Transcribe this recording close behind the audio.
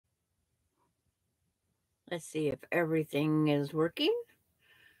Let's see if everything is working.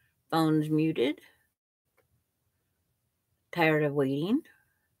 Phone's muted. Tired of waiting.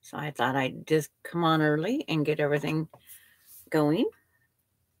 So I thought I'd just come on early and get everything going.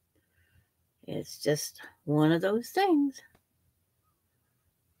 It's just one of those things.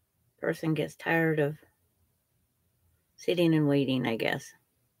 Person gets tired of sitting and waiting, I guess.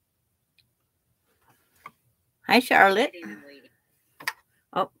 Hi, Charlotte.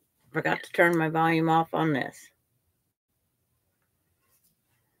 Oh, forgot to turn my volume off on this.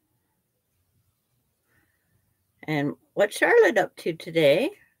 And what's Charlotte up to today?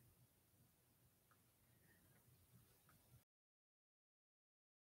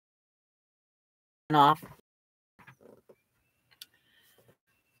 Off.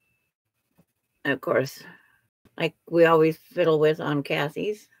 And of course, like we always fiddle with on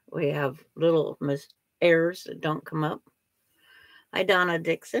Kathy's, we have little errors that don't come up. Hi, Donna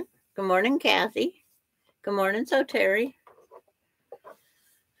Dixon. Good morning, Kathy. Good morning, So Terry.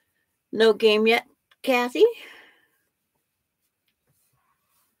 No game yet, Kathy?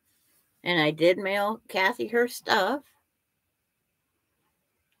 And I did mail Kathy her stuff.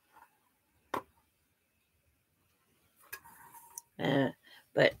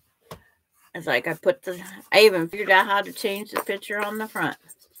 But it's like I even figured out how to change the picture on the front.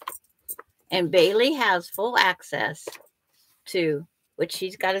 And Bailey has full access to, which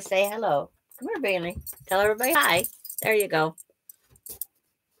she's got to say hello. Come here, Bailey. Tell everybody hi. There you go.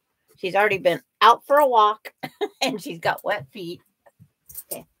 She's already been out for a walk and she's got wet feet.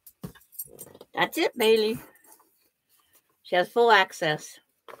 Okay. That's it, Bailey. She has full access.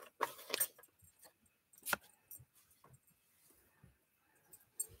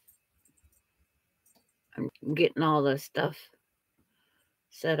 I'm getting all the stuff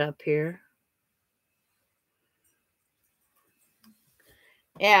set up here.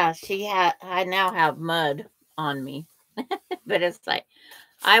 Yeah, I now have mud on me. But it's like,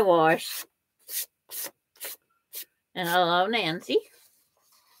 I wash. And hello, Nancy.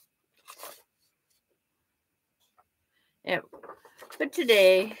 Yep. But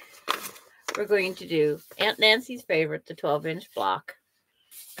today, we're going to do Aunt Nancy's favorite, the 12-inch block.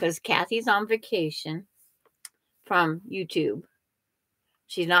 Because Kathy's on vacation from YouTube.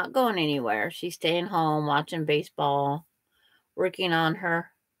 She's not going anywhere. She's staying home, watching baseball, working on her.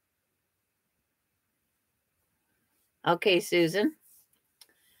 Okay, Susan.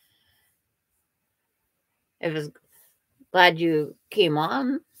 I was glad you came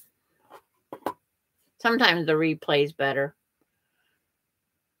on. Sometimes the replay's better.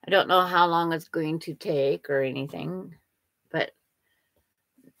 I don't know how long it's going to take or anything, but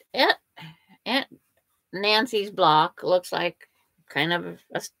Aunt Nancy's block looks like kind of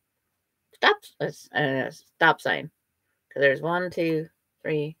a stop sign. Because there's 1, 2,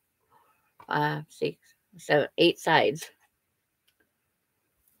 3, 5, 6, 7, 8 sides.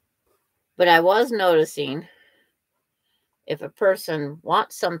 But I was noticing if a person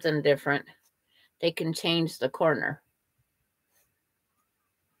wants something different, they can change the corner.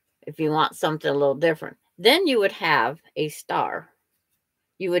 If you want something a little different, then you would have a star.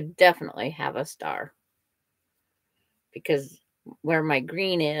 You would definitely have a star. Because where my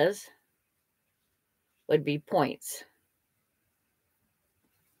green is would be points.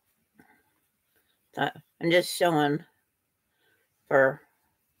 I'm just showing for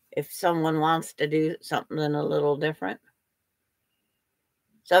if someone wants to do something a little different.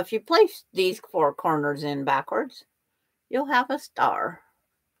 So if you place these 4 corners in backwards, you'll have a star.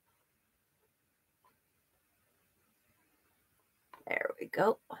 There we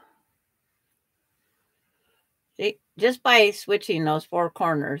go. See, just by switching those 4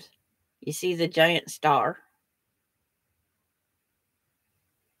 corners, you see the giant star.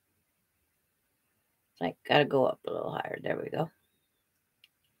 It's like, gotta go up a little higher. There we go.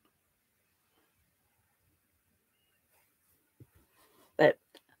 But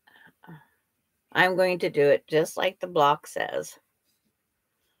I'm going to do it just like the block says.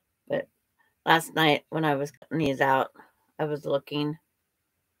 But last night when I was cutting these out, I was looking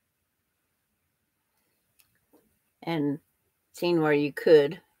and seeing where you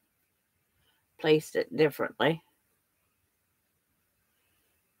could place it differently.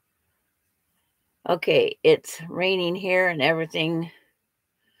 Okay, it's raining here and everything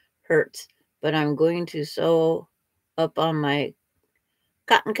hurts, but I'm going to sew up on my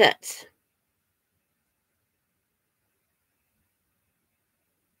cotton cuts.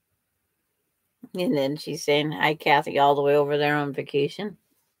 And then she's saying, hi, Kathy, all the way over there on vacation.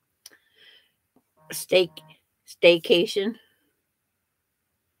 Staycation.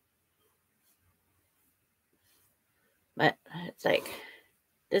 But it's like,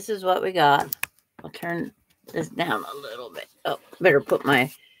 this is what we got. I'll turn this down a little bit. Oh, better put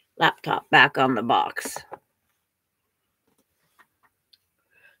my laptop back on the box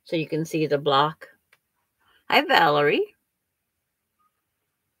so you can see the block. Hi, Valerie.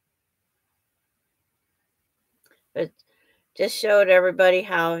 But just showed everybody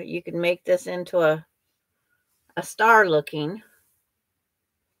how you can make this into a star looking.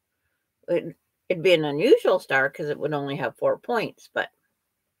 It'd be an unusual star because it would only have 4 points, but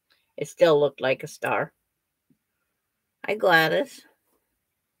it still looked like a star. Hi, Gladys.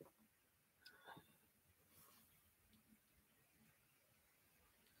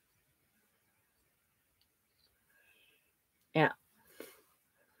 Yeah.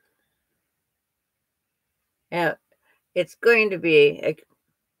 Yeah. It's going to be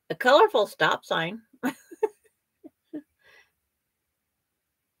a colorful stop sign.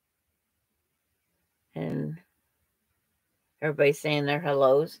 And everybody's saying their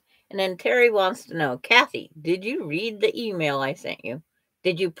hellos. And then Terry wants to know, Kathy, did you read the email I sent you?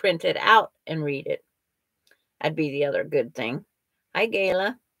 Did you print it out and read it? That'd be the other good thing. Hi,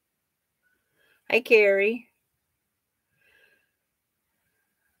 Gayla. Hi, Carrie.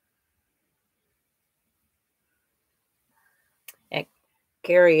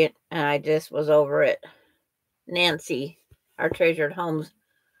 Carrie and I just was over at Nancy, our treasured home's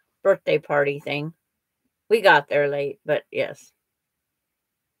birthday party thing. We got there late, but yes.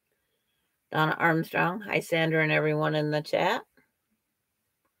 Donna Armstrong. Hi, Sandra and everyone in the chat.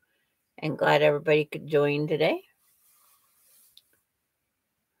 And glad everybody could join today.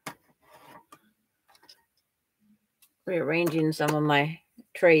 Rearranging some of my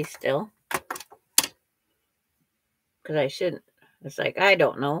trays still. Because I shouldn't. It's like, I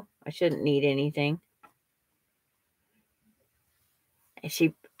don't know. I shouldn't need anything.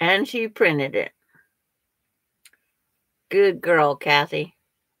 And she printed it. Good girl, Kathy.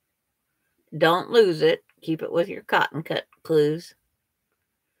 Don't lose it. Keep it with your cotton cut clues.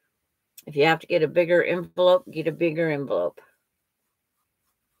 If you have to get a bigger envelope, get a bigger envelope.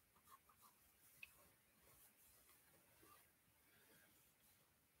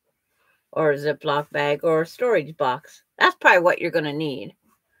 Or a Ziploc bag or a storage box. That's probably what you're going to need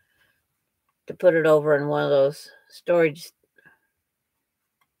to put it over in one of those storage.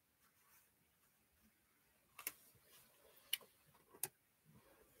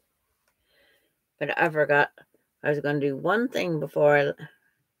 But I forgot I was going to do one thing before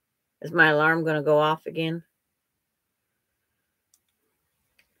is my alarm going to go off again?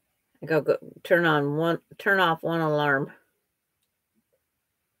 I go turn off one alarm.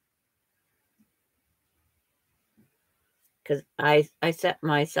 Because I set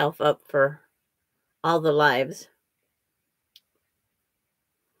myself up for all the lives.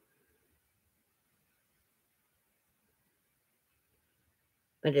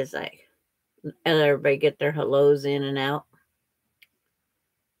 But it's like, let everybody get their hellos in and out.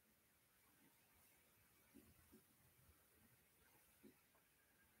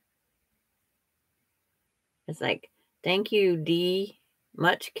 It's like, thank you, D.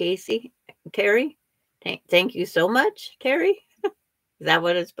 Much, Casey, Terry. Thank you so much, Terry. Is that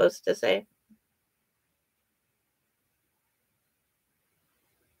what it's supposed to say?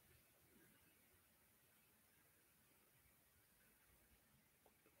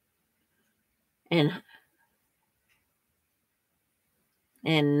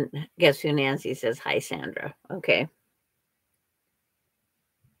 And guess who Nancy says? Hi, Sandra. Okay.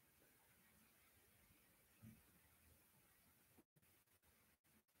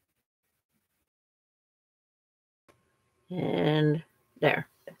 And there,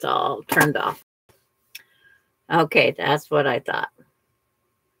 it's all turned off. Okay, that's what I thought.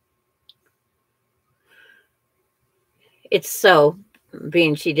 It's so,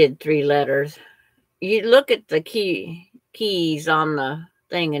 being she did 3 letters. You look at the keys on the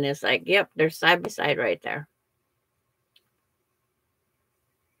thing and it's like, yep, they're side by side right there.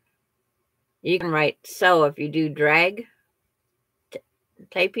 You can write so if you do drag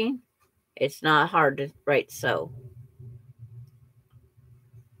typing, it's not hard to write so.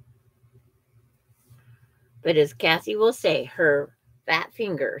 But as Kathy will say, her fat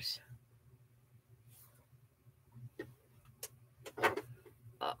fingers.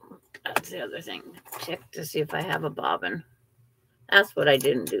 Oh, that's the other thing. Check to see if I have a bobbin. That's what I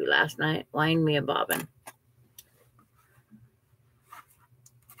didn't do last night. Wind me a bobbin.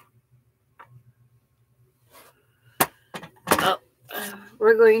 Oh,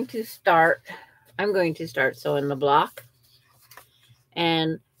 we're going to start. I'm going to start sewing the block.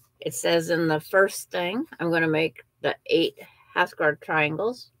 And it says in the first thing, I'm going to make the 8 half-square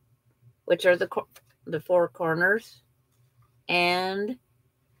triangles, which are the 4 corners and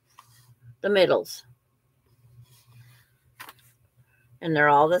the middles. and they're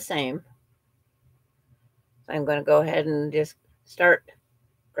all the same. So I'm going to go ahead and just start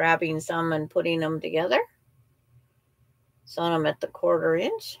grabbing some and putting them together. Sewing them at the 1/4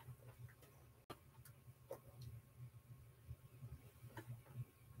 inch.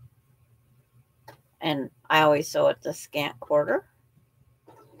 And I always sew at the scant 1/4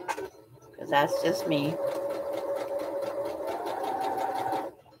 because that's just me.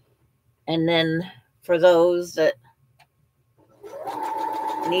 And then for those that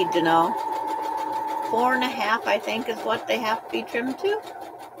need to know, 4.5, I think, is what they have to be trimmed to.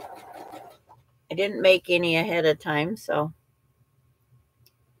 I didn't make any ahead of time, so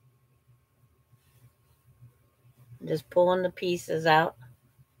I'm just pulling the pieces out.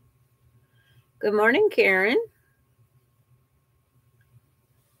 Good morning, Karen.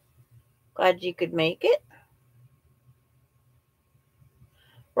 Glad you could make it.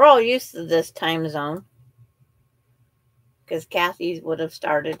 We're all used to this time zone because Kathy's would have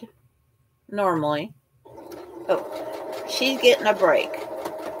started normally. Oh, she's getting a break.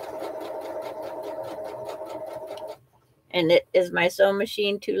 And is my sewing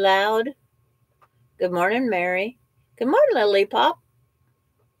machine too loud? Good morning, Mary. Good morning, Lily Pop.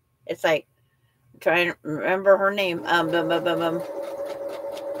 It's like, I'm trying to remember her name.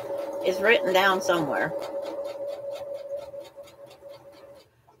 It's written down somewhere.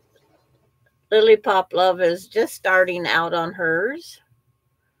 Lily Pop Love is just starting out on hers.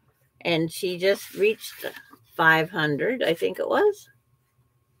 And she just reached 500, I think it was.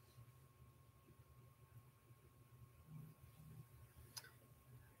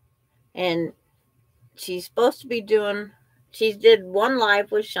 And she's supposed to be doing, she did one live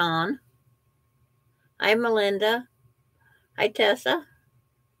with Sean. Hi, Melinda. Hi, Tessa.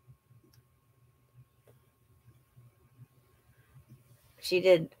 She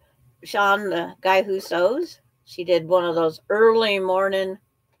did Sean, the guy who sews. She did one of those early morning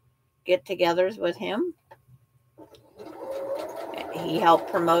get-togethers with him. He helped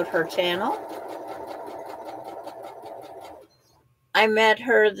promote her channel. I met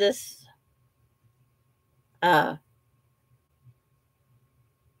her this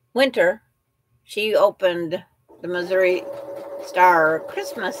winter. She opened the Missouri Star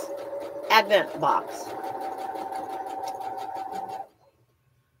Christmas Advent box.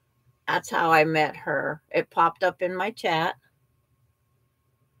 That's how I met her. It popped up in my chat.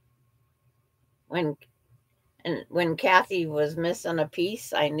 When Kathy was missing a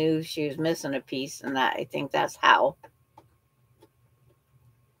piece, I knew she was missing a piece, and that I think that's how.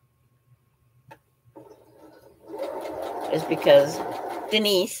 Is because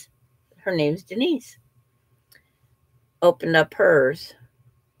Denise, her name's Denise, opened up hers.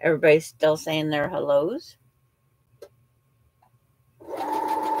 Everybody's still saying their hellos.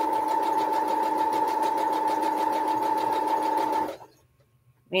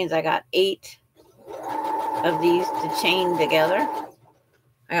 Means I got 8 of these to chain together.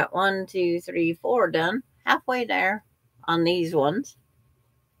 I got 1, 2, 3, 4 done. Halfway there on these ones.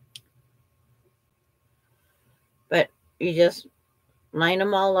 But you just line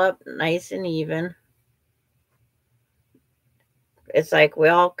them all up nice and even. It's like we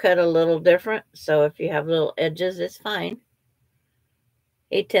all cut a little different. So if you have little edges, it's fine.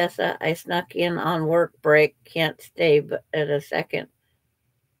 Hey, Tessa, I snuck in on work break. Can't stay but at a second.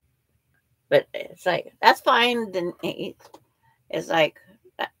 But it's like, that's fine. Then it's like,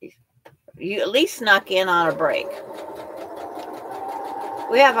 you at least snuck in on a break.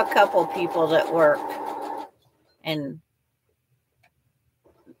 We have a couple people that work and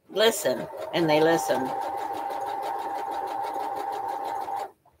listen, and they listen.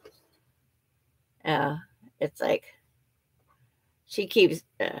 It's like she keeps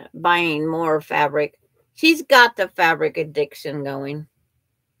buying more fabric. She's got the fabric addiction going.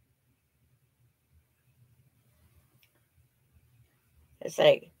 It's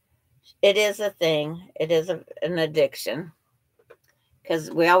like, it is a thing. It is an addiction.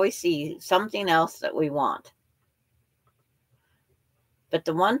 Because we always see something else that we want. But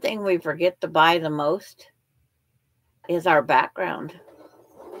the one thing we forget to buy the most is our background.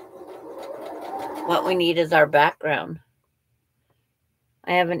 What we need is our background.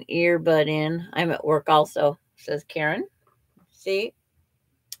 I have an earbud in. I'm at work also, says Karen. See?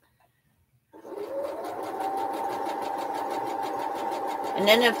 And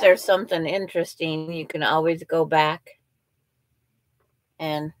then if there's something interesting, you can always go back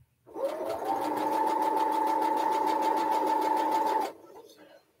and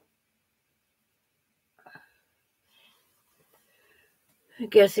I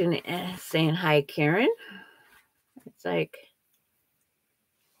guess saying hi, Karen. It's like,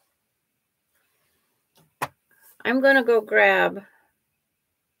 I'm going to go grab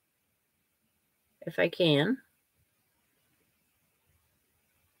if I can.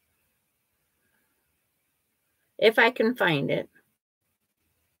 If I can find it.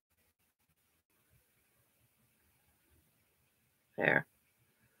 There.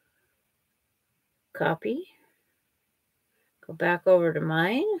 Copy. Go back over to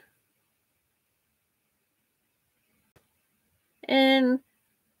mine. And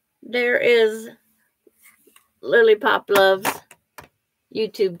there is Lily Pop Love's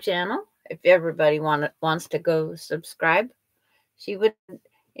YouTube channel. If everybody wants to go subscribe, she would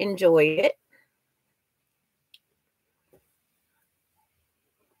enjoy it.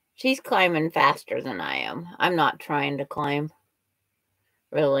 She's climbing faster than I am. I'm not trying to climb,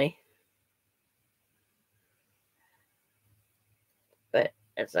 really. But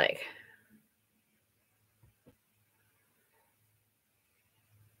it's like,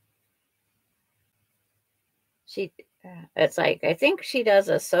 it's like, I think she does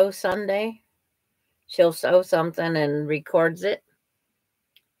a sew Sunday. She'll sew something and records it.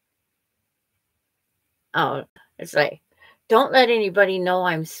 Oh, it's like, don't let anybody know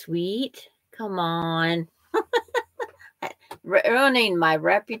I'm sweet. Come on. Ruining my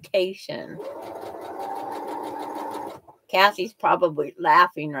reputation. Kathy's probably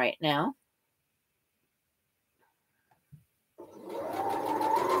laughing right now.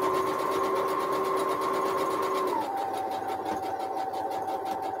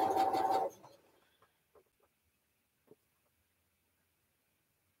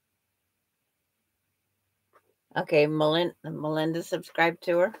 Okay, Melinda subscribed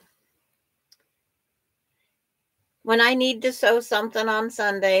to her. When I need to sew something on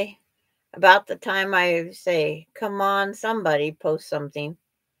Sunday, about the time I say, come on, somebody post something,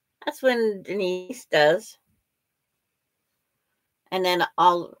 that's when Denise does. And then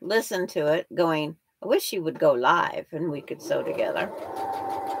I'll listen to it going, I wish she would go live and we could sew together.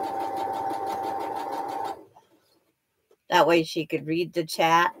 That way she could read the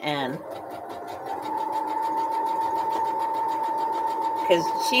chat, and because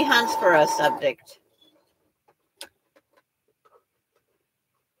she hunts for a subject.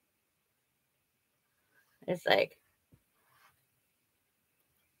 It's like,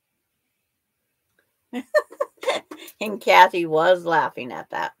 and Kathy was laughing at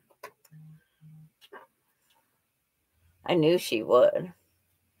that. I knew she would.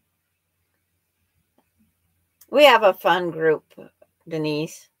 We have a fun group,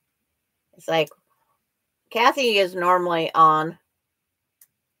 Denise. It's like, Kathy is normally on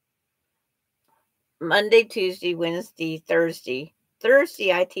Monday, Tuesday, Wednesday, Thursday.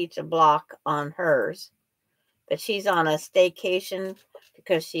 Thursday, I teach a block on hers, but she's on a staycation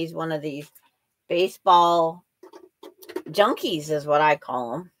because she's one of these baseball junkies, is what I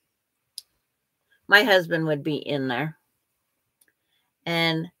call them. My husband would be in there.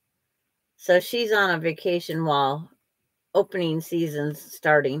 And so she's on a vacation while opening season's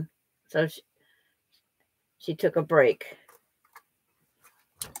starting. So she took a break.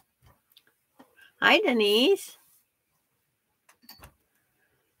 Hi, Denise.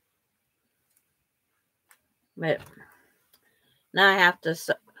 But now I have to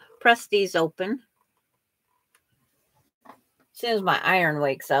press these open. As soon as my iron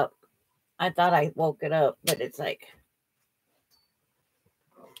wakes up, I thought I woke it up, but it's like,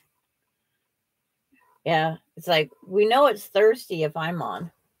 yeah, it's like, we know it's thirsty if I'm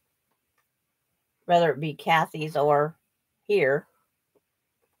on, whether it be Kathy's or here.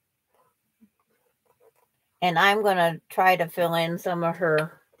 And I'm going to try to fill in some of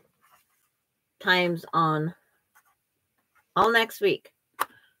her times on all next week.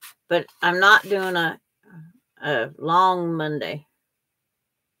 But I'm not doing a long Monday.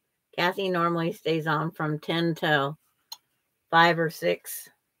 Kathy normally stays on from 10 till 5 or 6.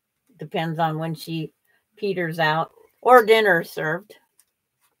 Depends on when she peters out or dinner served.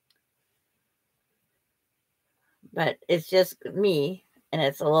 But it's just me, and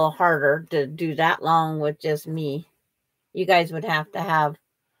it's a little harder to do that long with just me. You guys would have to have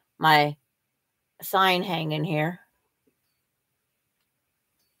my sign hanging here.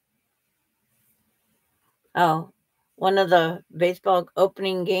 Oh, one of the baseball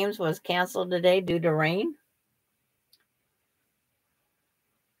opening games was canceled today due to rain.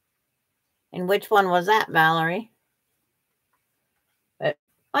 And which one was that, Valerie? But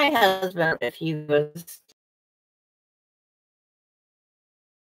my husband, if he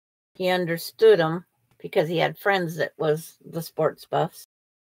understood them because he had friends that was the sports buffs.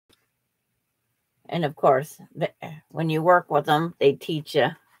 And of course, when you work with them, they teach you.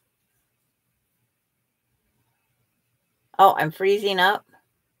 Oh, I'm freezing up.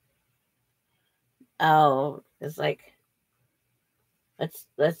 Oh, it's like,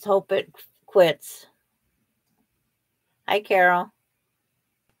 let's hope it quits. Hi, Carol.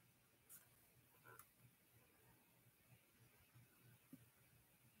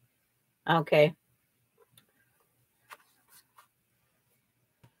 Okay.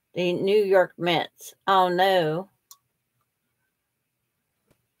 The New York Mets. Oh, no.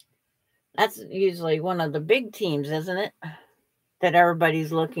 That's usually one of the big teams, isn't it? That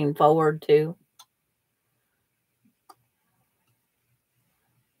everybody's looking forward to.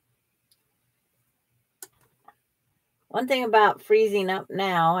 One thing about freezing up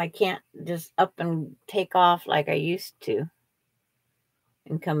now, I can't just up and take off like I used to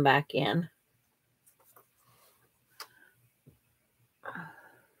and come back in.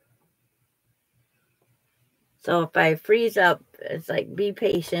 So if I freeze up, it's like, be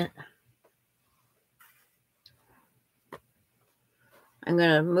patient. I'm going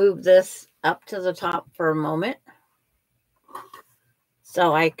to move this up to the top for a moment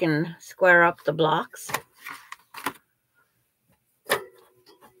so I can square up the blocks.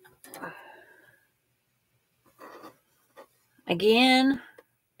 Again,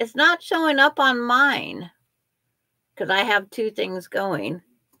 it's not showing up on mine because I have two things going.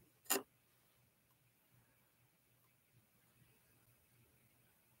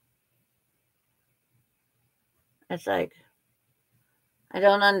 It's like, I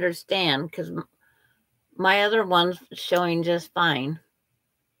don't understand because my other one's showing just fine.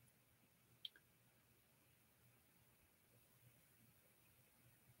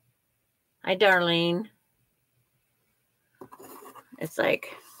 Hi, Darlene. It's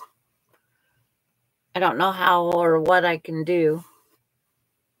like, I don't know how or what I can do.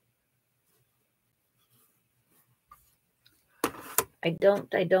 I don't.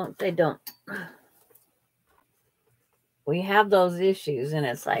 We have those issues, and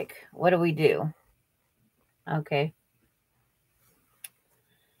it's like, what do we do? Okay.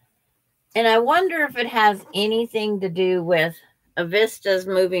 And I wonder if it has anything to do with Avista's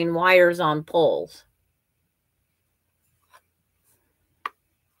moving wires on poles.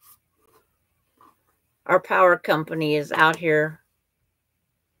 Our power company is out here.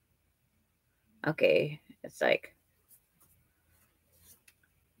 Okay, it's like,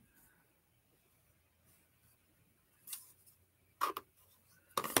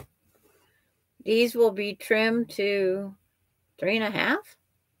 these will be trimmed to 3.5.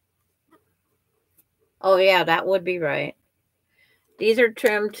 Oh yeah, that would be right. These are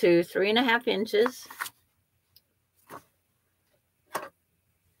trimmed to 3.5 inches.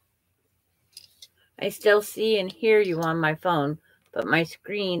 I still see and hear you on my phone, but my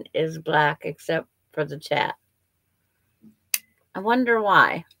screen is black except for the chat. I wonder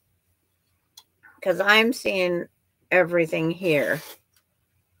why. Because I'm seeing everything here.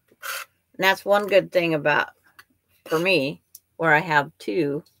 And that's one good thing about, for me, where I have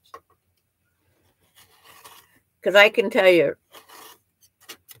two. Because I can tell you,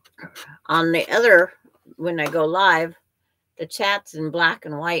 on the other, when I go live, the chat's in black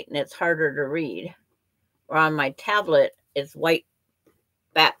and white and it's harder to read. Or on my tablet, it's white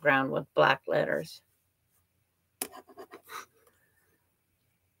background with black letters.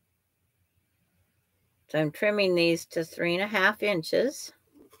 So I'm trimming these to 3.5 inches.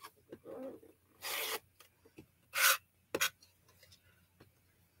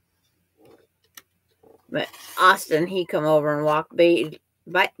 But Austin, he come over and walked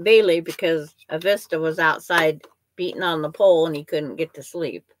Bailey because Avista was outside beating on the pole and he couldn't get to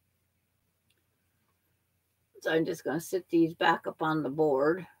sleep. So I'm just going to sit these back up on the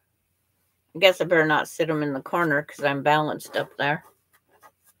board. I guess I better not sit them in the corner because I'm balanced up there.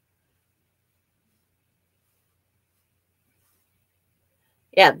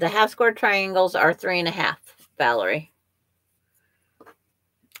 Yeah, the half square triangles are 3.5, Valerie.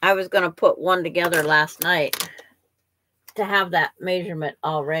 I was going to put one together last night to have that measurement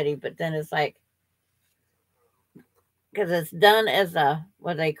already, but then it's like, because it's done as a,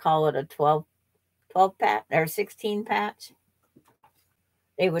 what do they call it, a 12 patch or 16 patch,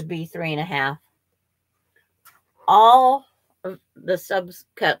 they would be 3.5. All of the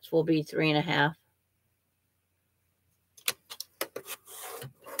subcuts will be 3.5.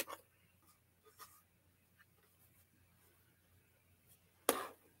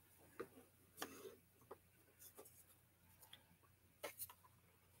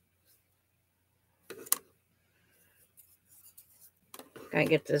 Gotta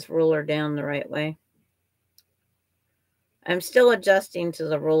get this ruler down the right way. I'm still adjusting to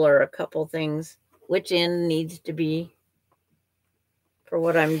the ruler a couple things, which end needs to be for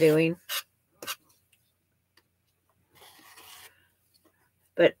what I'm doing.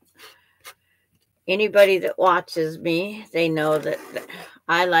 But anybody that watches me, they know that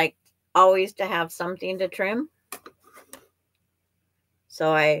I like always to have something to trim.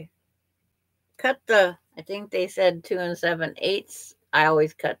 So I cut I think they said 2 7/8. I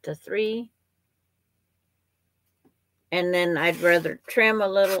always cut to 3. And then I'd rather trim a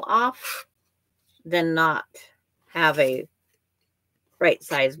little off than not have a right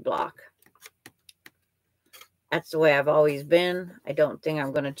size block. That's the way I've always been. I don't think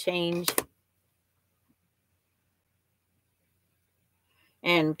I'm going to change.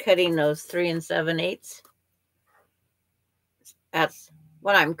 And cutting those 3 7/8, that's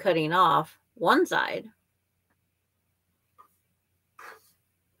what I'm cutting off one side.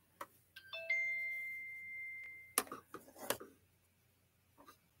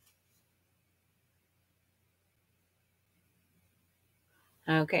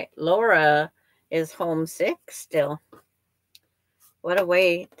 Okay, Laura is homesick still. What a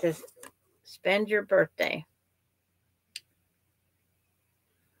way to spend your birthday.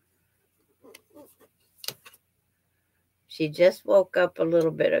 She just woke up a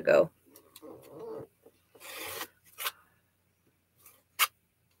little bit ago.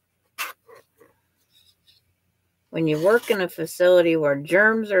 When you work in a facility where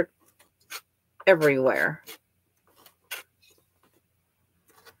germs are everywhere,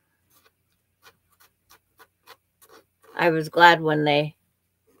 I was glad when they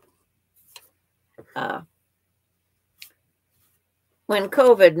when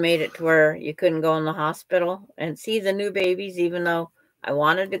COVID made it to where you couldn't go in the hospital and see the new babies, even though I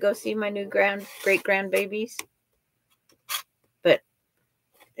wanted to go see my new great grandbabies. But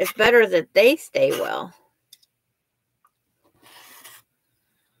it's better that they stay well.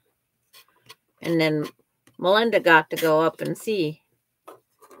 And then Melinda got to go up and see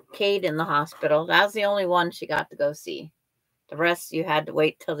Kate in the hospital. That was the only one she got to go see. The rest you had to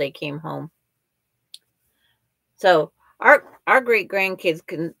wait till they came home. So our great grandkids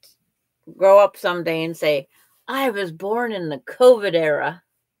can grow up someday and say, I was born in the COVID era,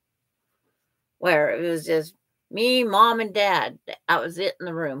 where it was just me, mom, and dad. That was it in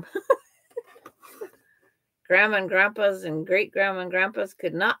the room. Grandma and grandpas and great grandma and grandpas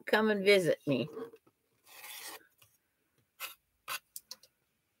could not come and visit me.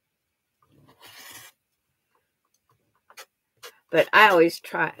 But I always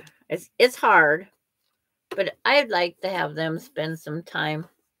try. It's hard, but I'd like to have them spend some time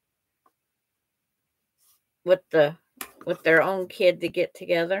with their own kid to get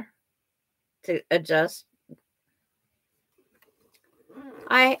together to adjust.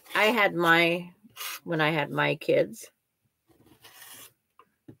 I had when I had my kids,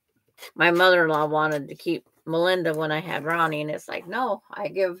 my mother-in-law wanted to keep Melinda when I had Ronnie, and it's like, no,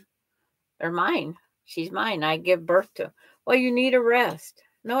 they're mine. She's mine. I give birth to. Well, you need a rest.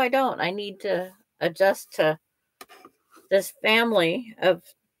 No, I don't. I need to adjust to this family of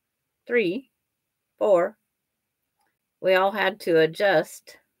 3, 4. We all had to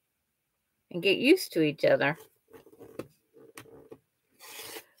adjust and get used to each other.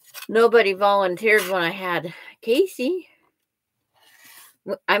 Nobody volunteered when I had Casey.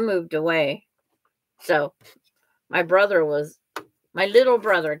 I moved away. So my little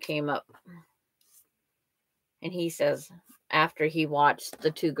brother came up. And he says, after he watched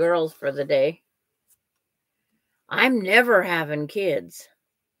the 2 girls for the day, I'm never having kids.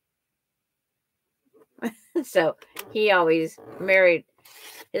 So he always married.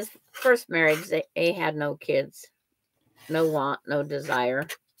 His first marriage, they had no kids. No want, no desire.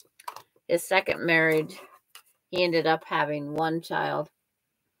 His second marriage, he ended up having 1 child.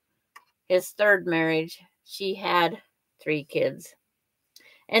 His third marriage, she had 3 kids.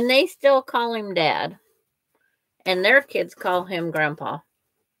 And they still call him Dad. And their kids call him Grandpa.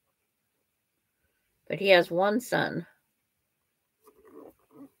 But he has 1 son.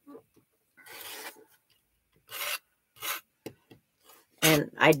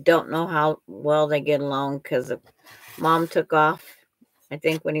 And I don't know how well they get along because Mom took off, I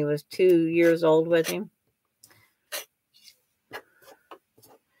think, when he was 2 years old with him.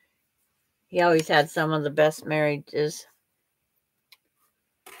 He always had some of the best marriages.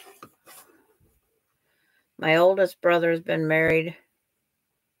 My oldest brother has been married.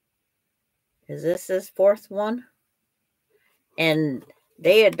 Is this his 4th one? And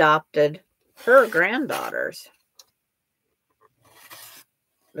they adopted her granddaughters.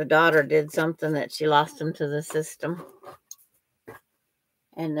 The daughter did something that she lost them to the system.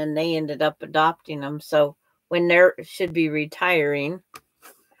 And then they ended up adopting them. So when they should be retiring,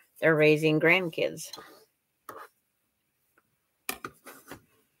 they're raising grandkids.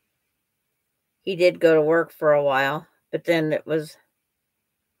 He did go to work for a while, but then it was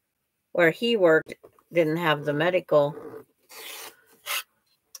where he worked didn't have the medical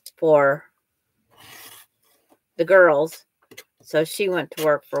for the girls. So she went to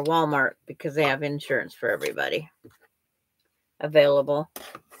work for Walmart because they have insurance for everybody available.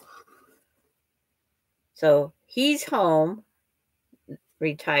 So he's home,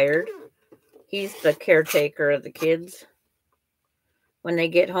 retired. He's the caretaker of the kids. When they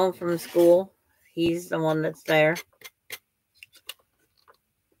get home from school, he's the one that's there.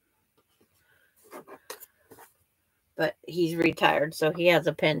 But he's retired, so he has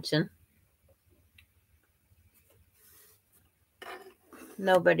a pension.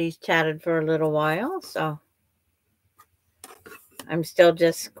 Nobody's chatted for a little while, so I'm still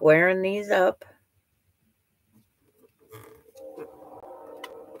just squaring these up.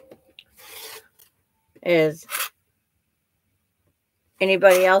 Is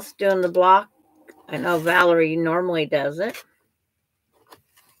anybody else doing the block? I know Valerie normally does it.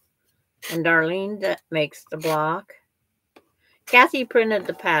 And Darlene that makes the block. Kathy printed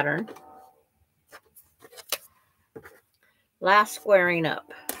the pattern. Last squaring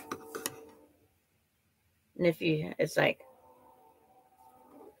up. And it's like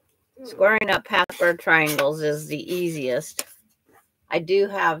squaring up half square triangles is the easiest. I do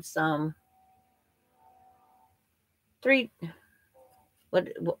have some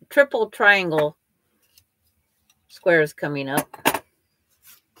triple triangle squares coming up.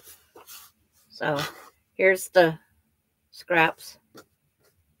 So here's the scraps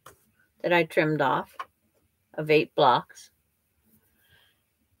that I trimmed off of 8 blocks.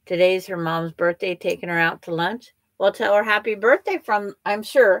 Today's her mom's birthday, taking her out to lunch. Well, tell her happy birthday from, I'm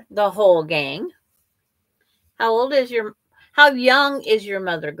sure, the whole gang. How young is your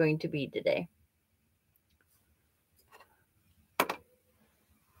mother going to be today?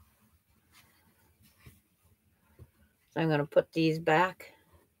 So I'm going to put these back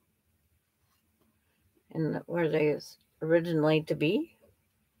in where they was originally to be.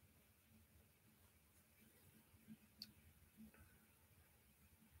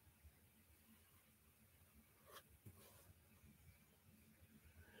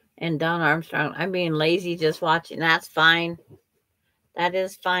 And Don Armstrong, I'm being lazy just watching. That's fine. That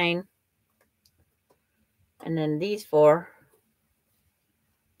is fine. And then these 4,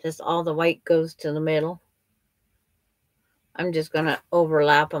 just all the white goes to the middle. I'm just going to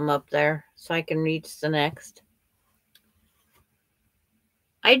overlap them up there so I can reach the next.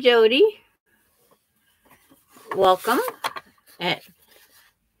 Hi, Jody. Welcome. And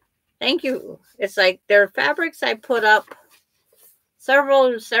thank you. It's like they're fabrics I put up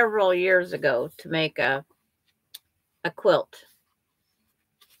several years ago to make a quilt.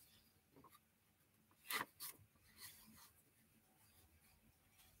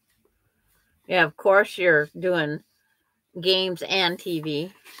 Yeah, of course you're doing games and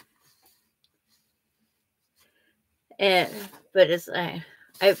TV. But it's I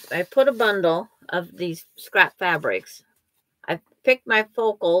put a bundle of these scrap fabrics. I picked my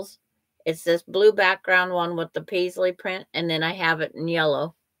focals. It's this blue background one with the paisley print, and then I have it in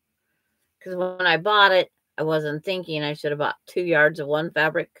yellow. Because when I bought it, I wasn't thinking I should have bought 2 yards of one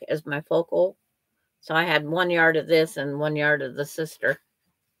fabric as my focal. So I had 1 yard of this and 1 yard of the sister.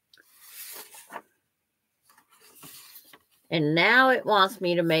 And now it wants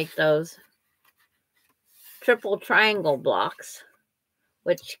me to make those triple triangle blocks,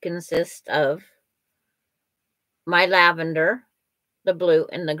 which consist of my lavender, the blue,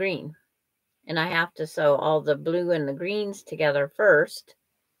 and the green. And I have to sew all the blue and the greens together first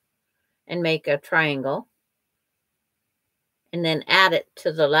and make a triangle. And then add it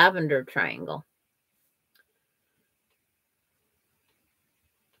to the lavender triangle.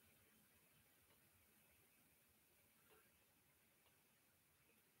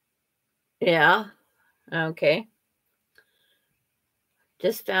 Yeah. Okay.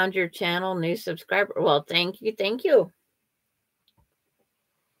 Just found your channel, new subscriber. Well, thank you. Thank you.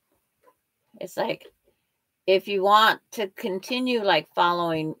 It's like, if you want to continue like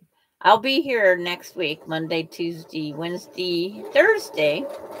following, I'll be here next week, Monday, Tuesday, Wednesday, Thursday.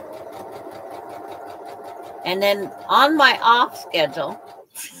 And then on my off schedule,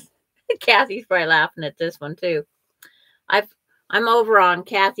 Kathy's probably laughing at this one too. I'm over on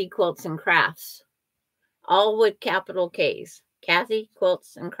Kathy Quilts and Crafts, all with capital K's. Kathy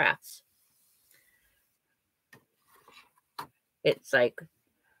Quilts and Crafts. It's like,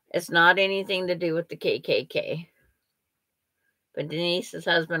 it's not anything to do with the KKK. But Denise's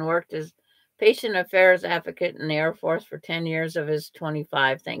husband worked as patient affairs advocate in the Air Force for 10 years of his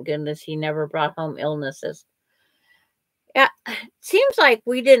 25. Thank goodness he never brought home illnesses. Yeah, it seems like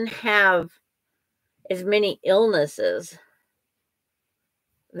we didn't have as many illnesses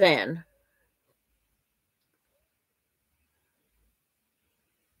then.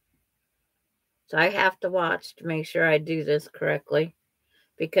 So I have to watch to make sure I do this correctly,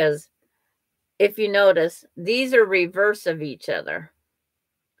 because if you notice, these are reverse of each other.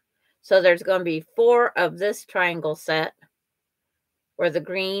 So there's going to be 4 of this triangle set where the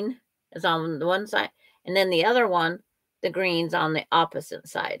green is on the one side, and then the other one, the green's on the opposite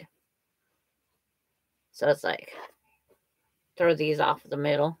side. So it's like, throw these off the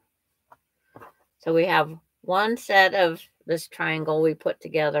middle. So we have one set of this triangle we put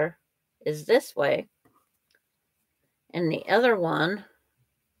together is this way. And the other one,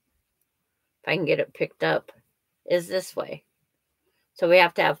 if I can get it picked up, is this way. So we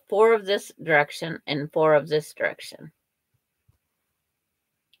have to have 4 of this direction and 4 of this direction.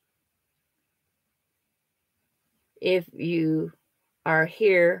 If you are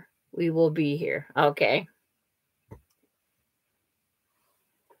here, we will be here. Okay.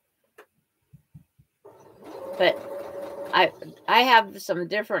 But I have some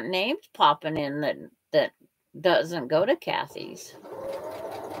different names popping in that doesn't go to Kathy's.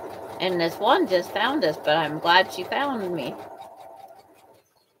 And this one just found us, but I'm glad she found me.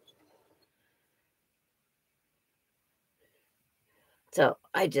 So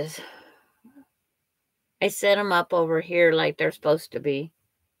I set them up over here like they're supposed to be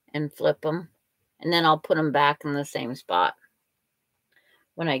and flip them. And then I'll put them back in the same spot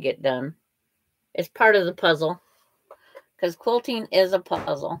when I get done. It's part of the puzzle, because quilting is a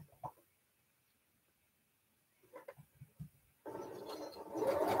puzzle.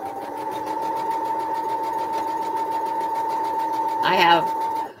 I have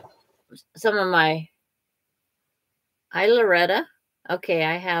some of my... Hi, Loretta. Okay,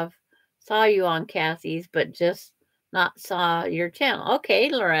 I saw you on Kathy's, but just not saw your channel. Okay,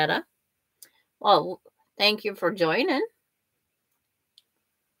 Loretta. Well, thank you for joining.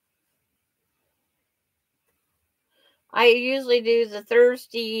 I usually do the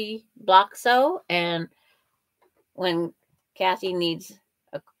Thursday block sew, and when Kathy needs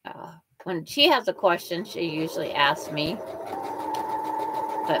when she has a question, she usually asks me.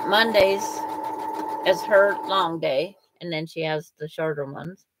 But Mondays is her long day, and then she has the shorter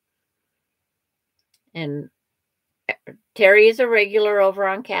ones. And Terry is a regular over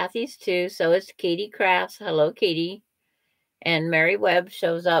on Kathy's too. So is Katie Crafts. Hello, Katie. And Mary Webb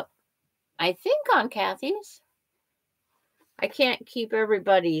shows up, I think, on Kathy's. I can't keep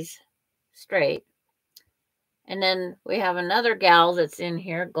everybody's straight. And then we have another gal that's in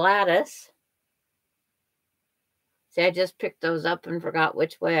here, Gladys. See, I just picked those up and forgot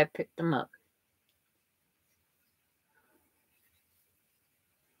which way I picked them up.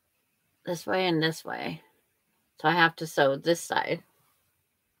 This way and this way. So I have to sew this side.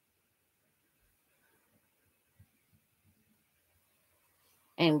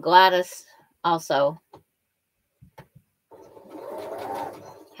 And Gladys also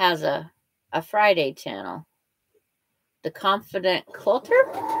has a Friday channel. The Confident Quilter.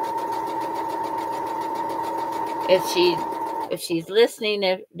 If she's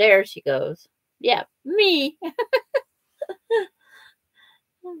listening, there she goes. Yeah, me.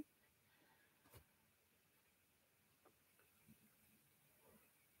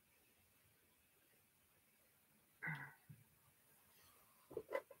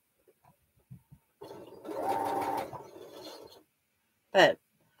 But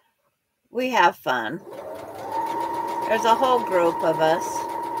we have fun. There's a whole group of us.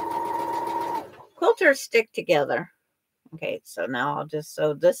 Quilters stick together. Okay, so now I'll just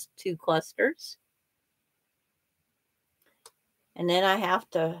sew this 2 clusters. And then I have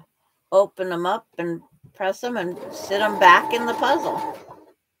to open them up and press them and sit them back in the puzzle.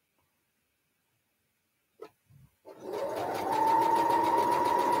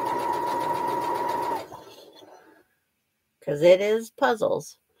 Because it is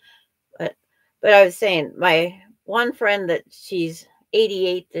puzzles. But I was saying, my one friend that she's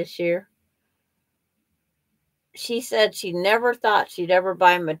 88 this year, she said she never thought she'd ever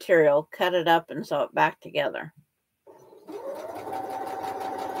buy material, cut it up, and sew it back together.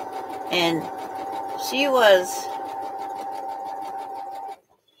 And she was,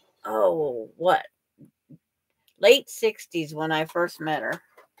 late 60s when I first met her.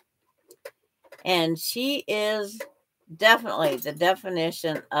 And she is definitely the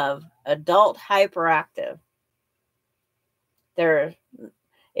definition of adult hyperactive.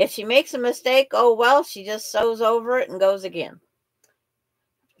 If she makes a mistake, oh well, she just sews over it and goes again.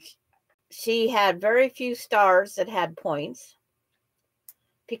 She had very few stars that had points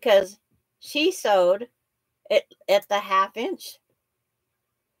because she sewed it at the 1/2 inch.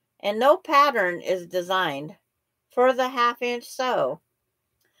 And no pattern is designed for the 1/2 inch sew.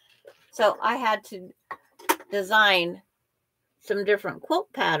 So I had to design some different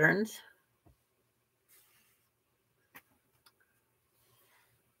quilt patterns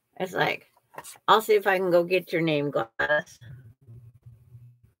It's like, I'll see if I can go get your name, Gladys.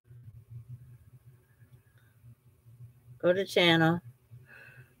 Go to channel.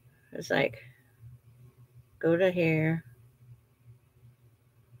 It's like, go to here.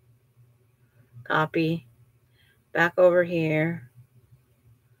 Copy. Back over here.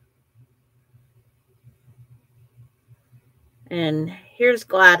 And here's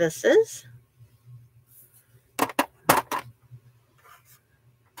Gladys's.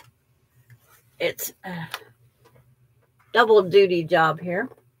 It's a double duty job here.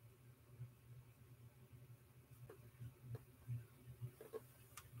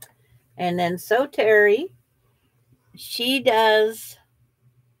 And then Terry, she does,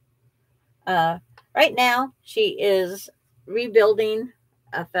 right now she is rebuilding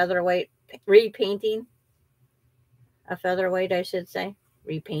a featherweight, repainting a featherweight, I should say,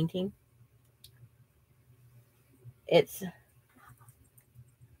 repainting.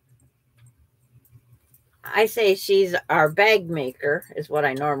 I say she's our bag maker, is what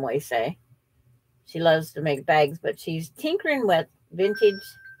I normally say. She loves to make bags, but she's tinkering with vintage.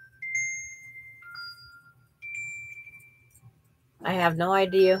 I have no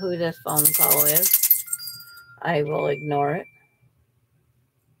idea who this phone call is. I will ignore it.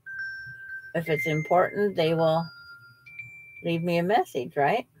 If it's important, they will leave me a message,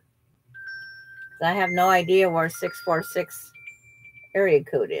 right? I have no idea where 646 area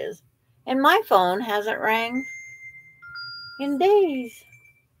code is. And my phone hasn't rang in days.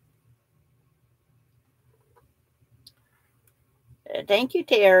 Thank you,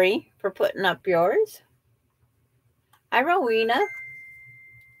 Terry, for putting up yours. Hi, Rowena.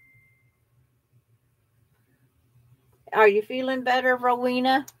 Are you feeling better,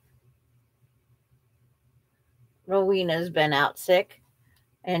 Rowena? Rowena's been out sick,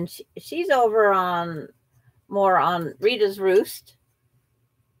 and she's over on more on Rita's Roost.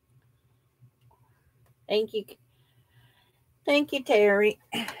 Thank you. Thank you, Terry.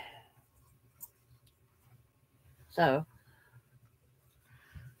 So,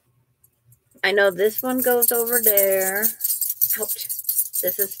 I know this one goes over there. Ouch.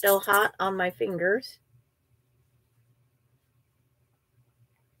 This is still hot on my fingers.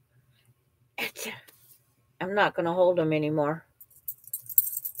 I'm not going to hold them anymore.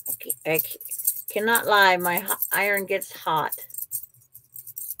 I cannot lie. My iron gets hot.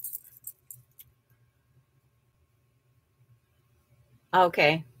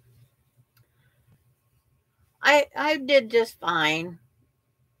 Okay. I did just fine.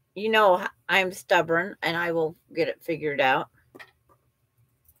 You know, I'm stubborn and I will get it figured out.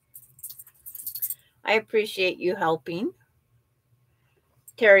 I appreciate you helping.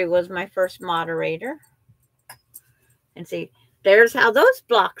 Terry was my first moderator. And see, there's how those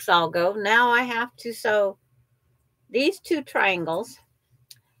blocks all go. Now I have to sew these two triangles.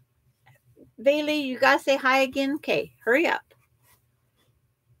 Bailey, you got to say hi again. Okay, hurry up.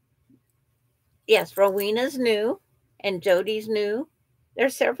 Yes, Rowena's new and Jody's new.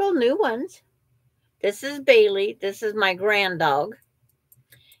 There's several new ones. This is Bailey. This is my grand dog.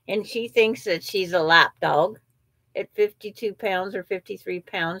 And she thinks that she's a lap dog at 52 pounds or 53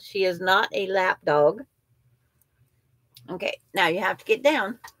 pounds. She is not a lap dog. Okay, now you have to get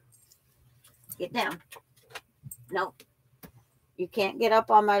down. Get down. No, you can't get up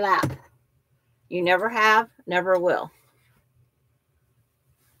on my lap. You never have, never will.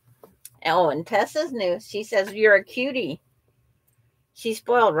 Oh, and Tessa's new. She says, you're a cutie. She's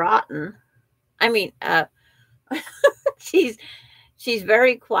spoiled rotten. I mean, she's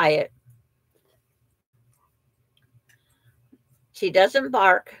very quiet. She doesn't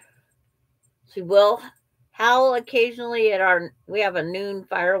bark. She will howl occasionally at we have a noon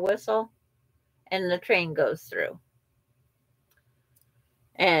fire whistle and the train goes through.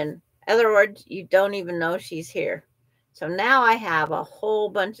 And in other words, you don't even know she's here. So now I have a whole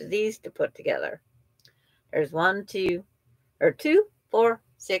bunch of these to put together. There's 2, 4,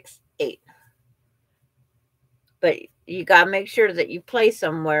 6, 8. But you got to make sure that you place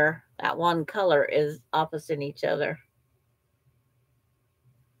them where that one color is opposite each other.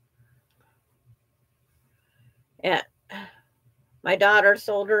 Yeah. My daughter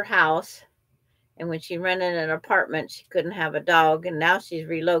sold her house, and when she rented an apartment, she couldn't have a dog, and now she's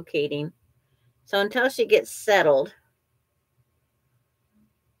relocating. So until she gets settled,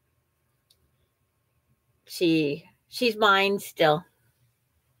 she's mine still.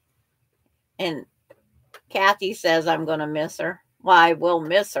 And Kathy says I'm going to miss her. Well, I will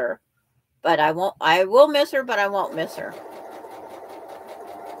miss her, but I won't. I will miss her, but I won't miss her.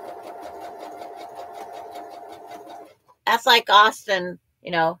 That's like Austin,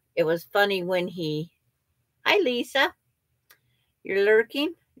 you know, it was funny when hi, Lisa, you're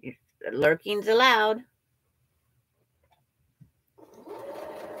lurking. lurking's allowed.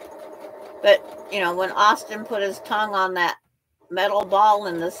 But, you know, when Austin put his tongue on that metal ball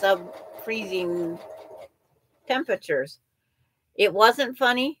in the sub-freezing temperatures, it wasn't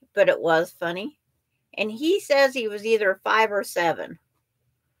funny, but it was funny. And he says he was either 5 or 7.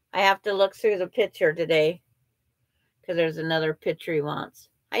 I have to look through the picture today because there's another picture he wants.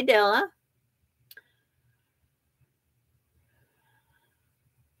 Hi, Della.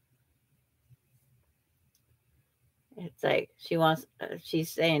 It's like she's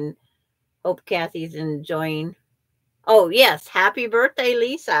saying, hope Kathy's enjoying. Oh, yes. Happy birthday,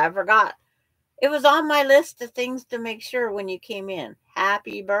 Lisa. I forgot. It was on my list of things to make sure when you came in.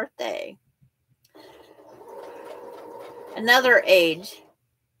 Happy birthday. Another age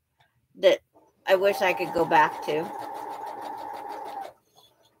that I wish I could go back to.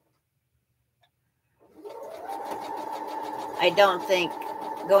 I don't think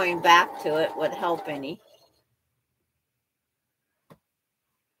going back to it would help any.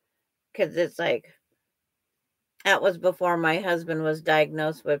 Because it's like, that was before my husband was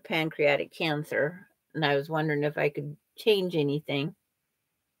diagnosed with pancreatic cancer. And I was wondering if I could change anything.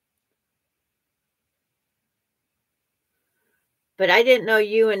 But I didn't know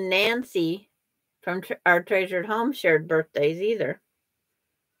you and Nancy from our treasured home shared birthdays either.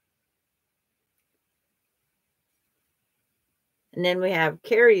 And then we have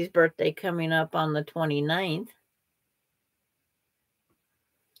Carrie's birthday coming up on the 29th.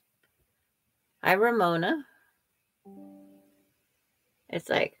 Hi, Ramona. It's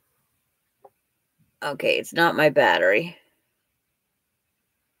like, okay, it's not my battery.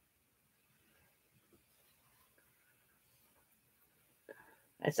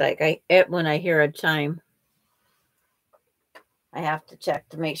 It's like when I hear a chime, I have to check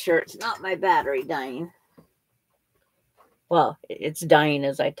to make sure it's not my battery dying. Well, it's dying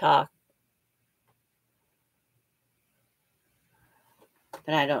as I talk.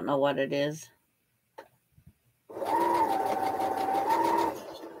 But I don't know what it is.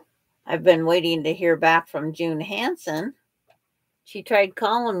 I've been waiting to hear back from June Hansen. She tried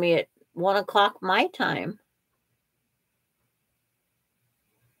calling me at 1 o'clock my time.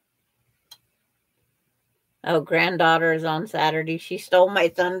 Oh, granddaughter is on Saturday. She stole my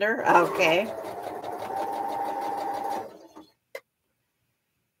thunder. Okay.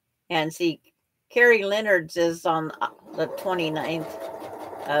 And see, Carrie Leonard's is on the 29th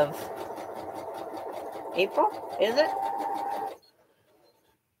of April, is it?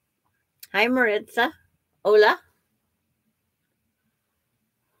 Hi, Maritza. Hola.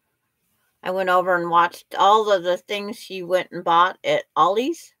 I went over and watched all of the things she went and bought at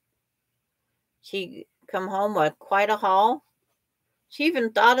Ollie's. She come home with quite a haul. She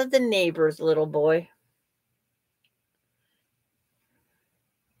even thought of the neighbor's little boy.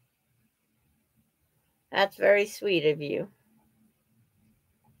 That's very sweet of you.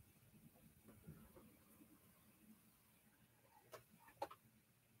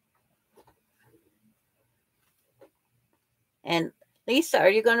 And Lisa, are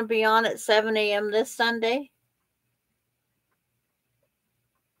you going to be on at 7 a.m. this Sunday?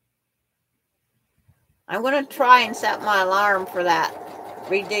 I'm going to try and set my alarm for that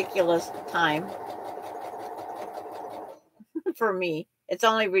ridiculous time. For me. It's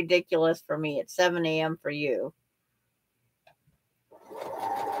only ridiculous for me. It's 7 a.m. for you.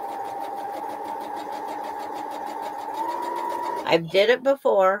 I did it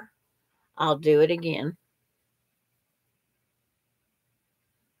before. I'll do it again.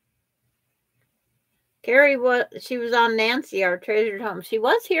 Carrie, she was on Nancy, our treasured home. She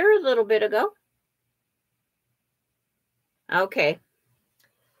was here a little bit ago. Okay.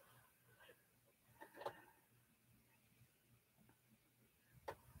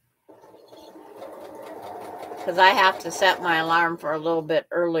 Because I have to set my alarm for a little bit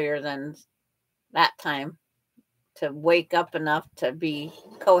earlier than that time to wake up enough to be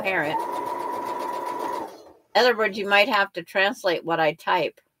coherent. In other words, you might have to translate what I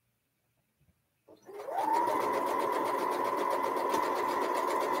type.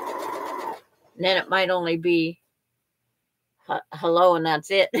 And then it might only be hello and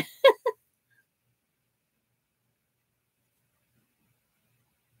that's it.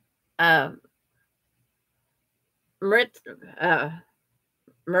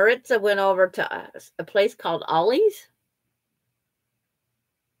 Maritza went over to a place called Ollie's.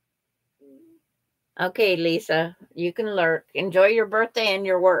 Okay, Lisa, you can lurk. Enjoy your birthday and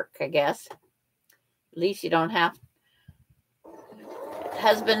your work, I guess. At least you don't have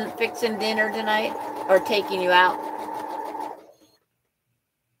husband fixing dinner tonight or taking you out.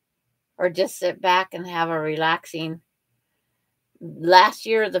 Or just sit back and have a relaxing last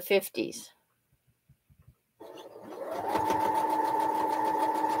year of the 50s.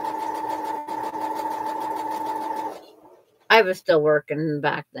 I was still working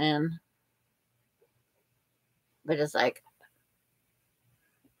back then. But it's like,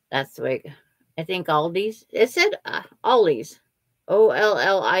 that's the way. I think Aldi's. It said Ollie's.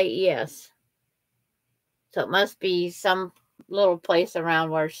 Ollies. So it must be some little place around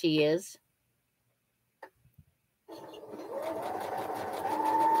where she is.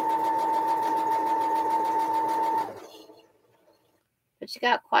 But she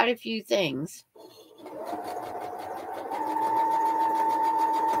got quite a few things.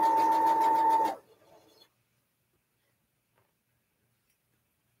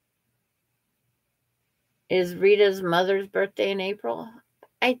 Is Rita's mother's birthday in April?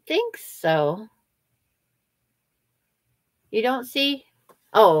 I think so. You don't see?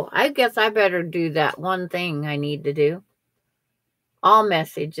 Oh, I guess I better do that one thing I need to do. All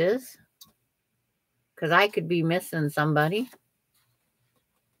messages. Because I could be missing somebody.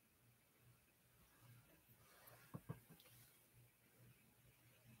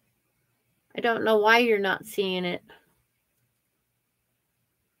 I don't know why you're not seeing it.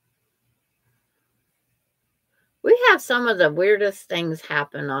 We have some of the weirdest things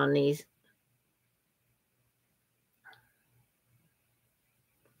happen on these.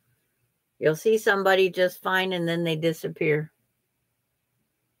 You'll see somebody just fine and then they disappear.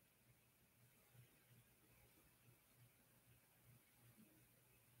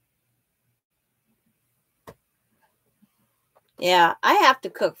 Yeah, I have to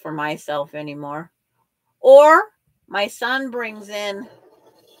cook for myself anymore. Or my son brings in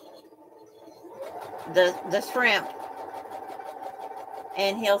the shrimp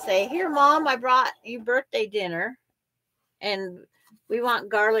and he'll say, "Here, Mom, I brought you birthday dinner and we want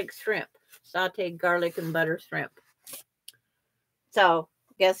garlic shrimp, sauteed garlic and butter shrimp." So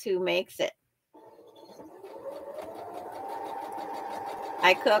guess who makes it?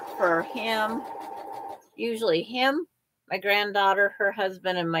 I cook for him, usually him, my granddaughter, her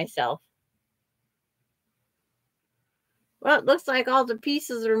husband, and myself. Well, it looks like all the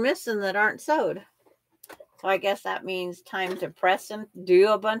pieces are missing that aren't sewed. So I guess that means time to press and do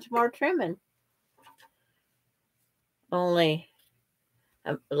a bunch more trimming. Only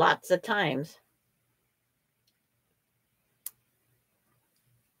lots of times.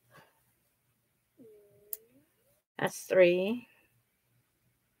 That's 3,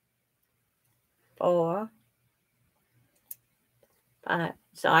 4, 5.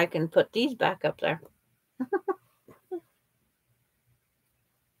 So I can put these back up there.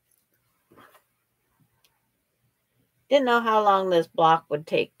 Didn't know how long this block would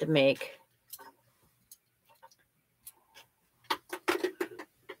take to make.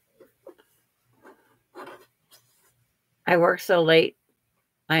 I work so late,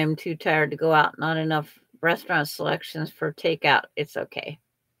 I am too tired to go out. Not enough restaurant selections for takeout. It's okay.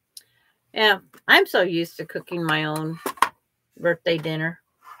 Yeah, I'm so used to cooking my own birthday dinner.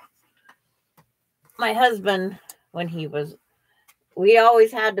 My husband, when he was, we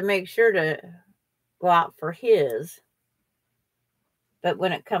always had to make sure to go out for his. But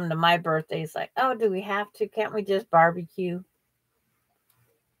when it come to my birthday, it's like, oh, do we have to? Can't we just barbecue?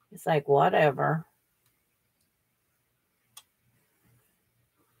 It's like, whatever.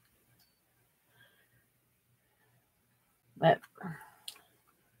 But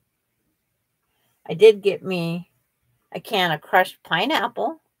I did get me a can of crushed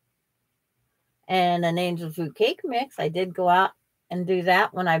pineapple and an angel food cake mix. I did go out and do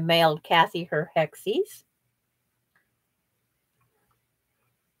that when I mailed Kathy her Hexies.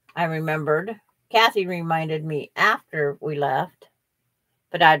 I remembered. Kathy reminded me after we left,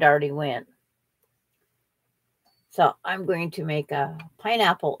 but I'd already went. So I'm going to make a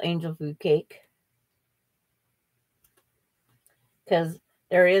pineapple angel food cake because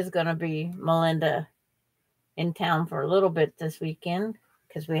there is going to be Melinda in town for a little bit this weekend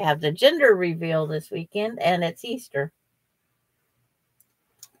because we have the gender reveal this weekend and it's Easter.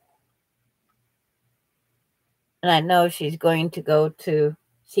 And I know she's going to go to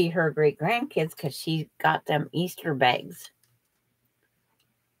see her great grandkids because she got them Easter bags.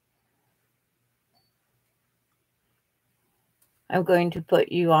 I'm going to put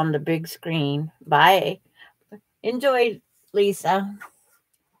you on the big screen. Bye. Enjoy, Lisa.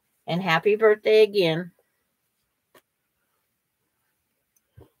 And happy birthday again.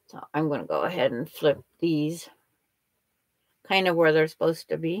 So I'm going to go ahead and flip these kind of where they're supposed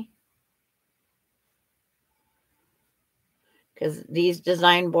to be. Because these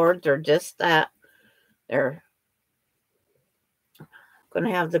design boards are just that. They're going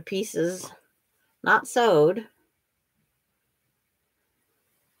to have the pieces not sewed.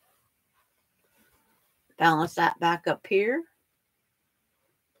 balance that back up here.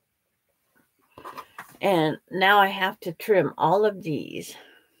 And now I have to trim all of these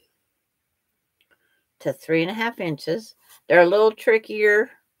to 3.5 inches. They're a little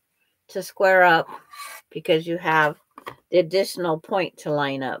trickier to square up because you have the additional point to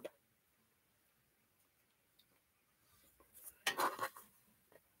line up.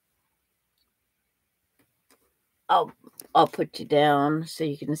 I'll put you down so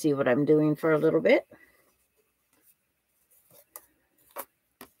you can see what I'm doing for a little bit.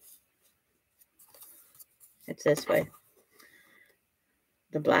 It's this way.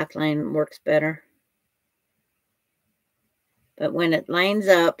 The black line works better. But when it lines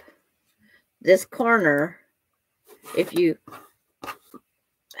up, this corner, if you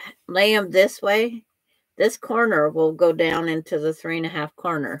lay them this way, this corner will go down into the 3.5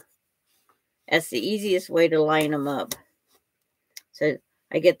 corner. That's the easiest way to line them up. So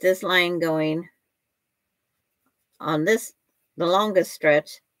I get this line going on this, the longest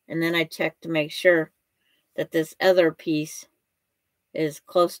stretch, and then I check to make sure that this other piece is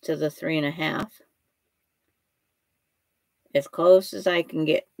close to the 3.5. As close as I can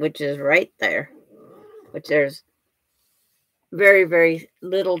get, which is right there, which there's very, very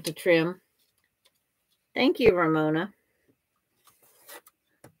little to trim. Thank you, Ramona.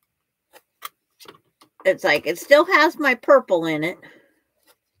 It's like, it still has my purple in it.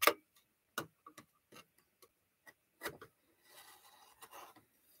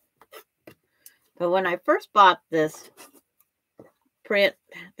 But when I first bought this print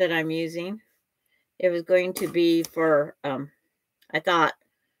that I'm using, it was going to be for, I thought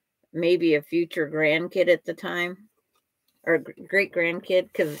maybe a future grandkid at the time, or great grandkid,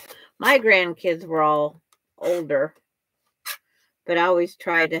 because my grandkids were all older. But I always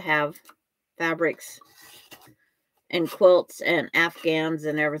try to have fabrics and quilts and afghans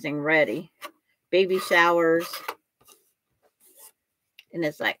and everything ready. Baby showers. And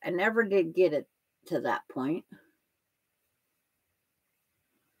it's like, I never did get it to that point.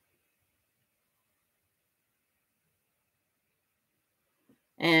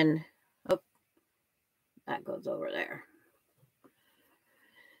 And, oh, that goes over there.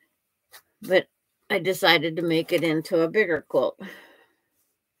 But I decided to make it into a bigger quilt.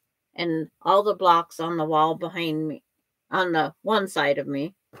 And all the blocks on the wall behind me, on the one side of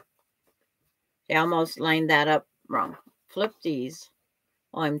me, I almost lined that up wrong. Flip these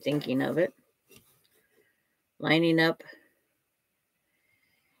while I'm thinking of it. Lining up.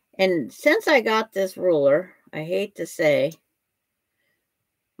 And since I got this ruler, I hate to say,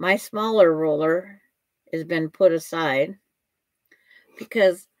 my smaller ruler has been put aside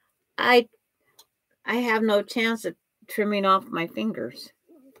because I have no chance of trimming off my fingers.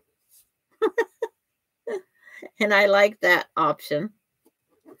 And I like that option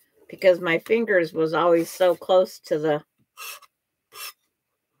because my fingers was always so close to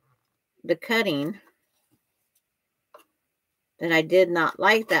the cutting that I did not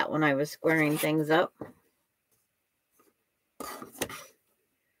like that when I was squaring things up.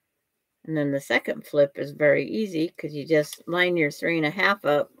 And then the second flip is very easy because you just line your 3.5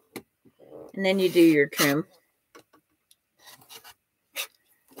 up and then you do your trim.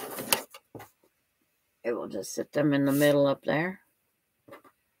 It will just sit them in the middle up there.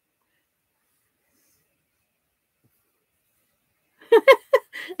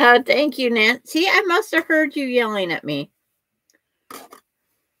 Thank you, Nancy. I must have heard you yelling at me.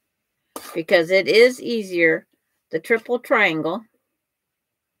 Because it is easier, the triple triangle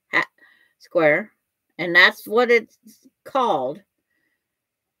square, and that's what it's called.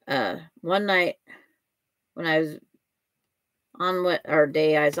 One night when I was on with, or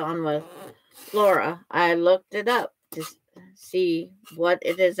day I was on with Flora, I looked it up to see what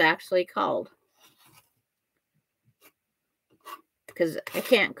it is actually called. Because I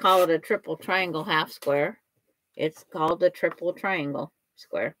can't call it a triple triangle half square. It's called a triple triangle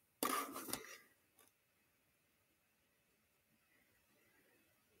square.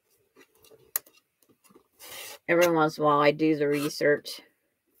 Every once in a while I do the research.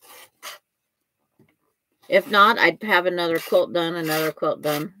 If not, I'd have another quilt done,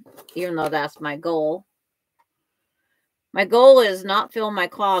 even though that's my goal. My goal is not fill my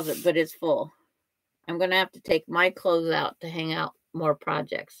closet, but it's full. I'm going to have to take my clothes out to hang out more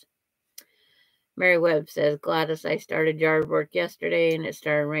projects. Mary Webb says, Gladys, I started yard work yesterday and it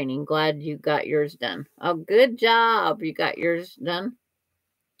started raining. Glad you got yours done. Oh, good job. You got yours done.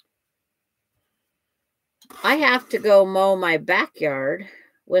 I have to go mow my backyard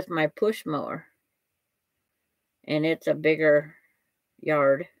with my push mower. And it's a bigger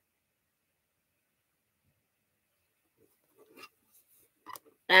yard.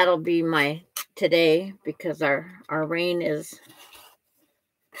 that'll be my today because our rain is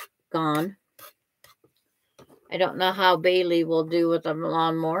gone. I don't know how Bailey will do with the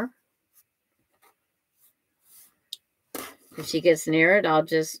lawnmower. If she gets near it, I'll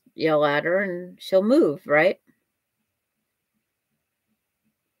just yell at her and she'll move, right?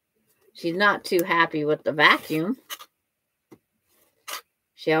 She's not too happy with the vacuum.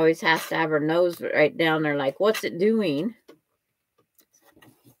 She always has to have her nose right down there like, what's it doing?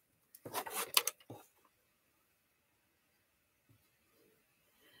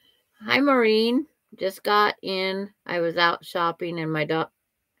 Hi, Maureen. Just got in. I was out shopping and my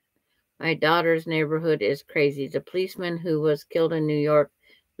daughter's neighborhood is crazy. The policeman who was killed in New York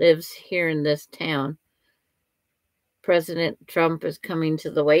lives here in this town. President Trump is coming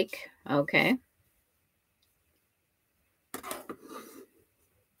to the wake. Okay.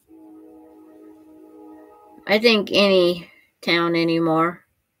 I think any town anymore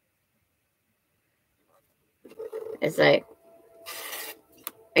is like,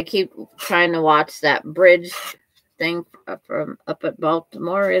 I keep trying to watch that bridge thing up at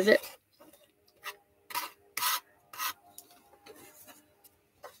Baltimore, is it?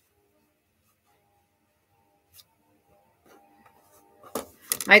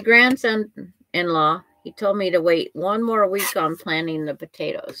 My grandson-in-law, he told me to wait one more week on planting the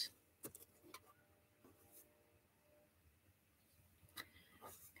potatoes.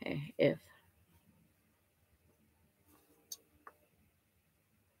 Okay, if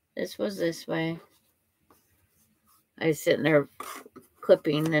this was this way, I was sitting there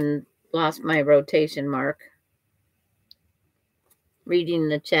clipping and lost my rotation mark, reading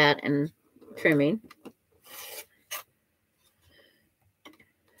the chat and trimming.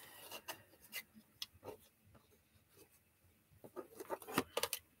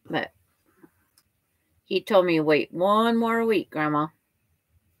 But he told me to wait one more week, Grandma.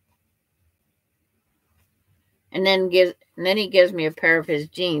 And then he gives me a pair of his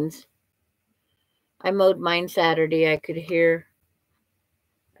jeans. I mowed mine Saturday. I could hear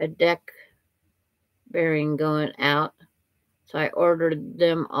a deck bearing going out. So I ordered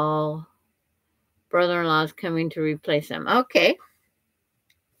them all. Brother-in-law's coming to replace them. Okay.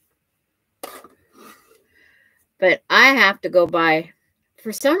 But I have to go buy,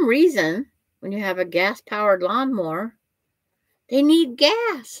 for some reason, when you have a gas-powered lawnmower, they need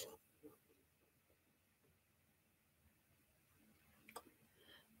gas.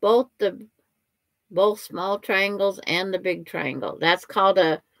 Both small triangles and the big triangle. That's called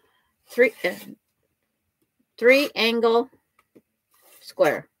a three-angle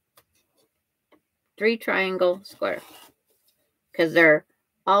square. Three triangle square. Because they're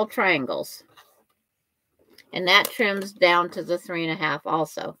all triangles. And that trims down to the 3.5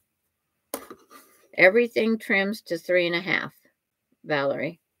 also. Everything trims to 3.5,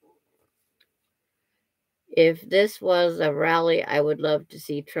 Valerie. If this was a rally, I would love to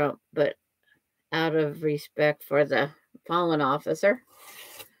see Trump, but out of respect for the fallen officer.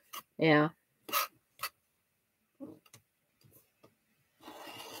 Yeah.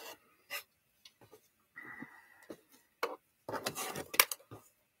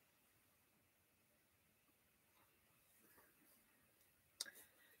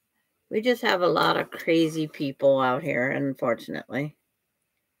 We just have a lot of crazy people out here, unfortunately.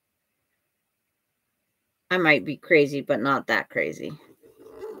 I might be crazy, but not that crazy.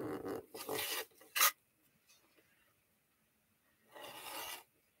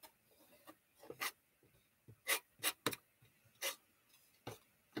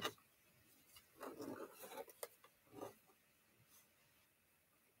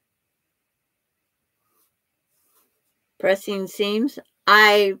 Pressing seams.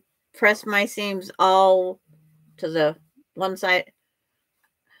 I press my seams all to the one side.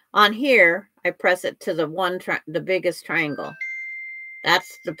 On here, I press it to the biggest triangle.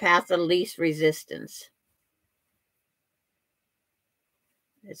 That's the path of least resistance.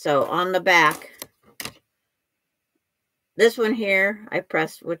 So on the back, this one here, I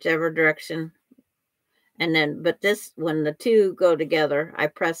press whichever direction. And then, but this, when the two go together, I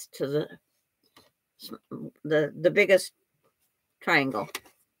press to the biggest triangle.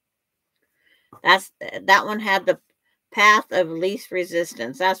 That one had the path of least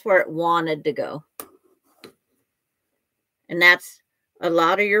resistance. That's where it wanted to go. And that's a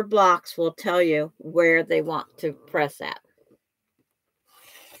lot of your blocks will tell you where they want to press at.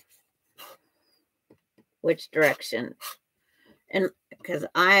 Which direction. And because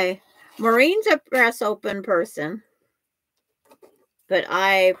Maureen's a press open person, but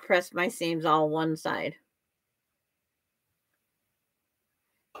I press my seams all one side.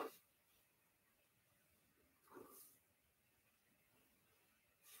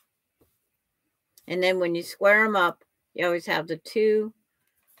 And then when you square them up, you always have the 2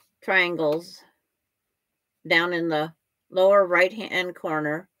 triangles down in the lower right hand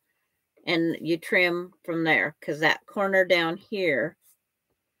corner, and you trim from there, because that corner down here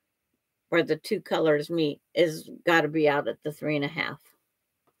where the 2 colors meet is got to be out at the 3.5.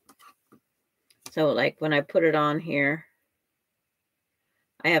 So like when I put it on here,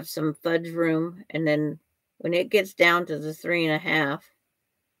 I have some fudge room, and then when it gets down to the 3.5,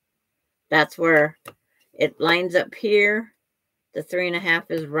 that's where it lines up here. The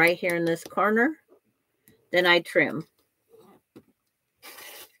 3.5 is right here in this corner. Then I trim.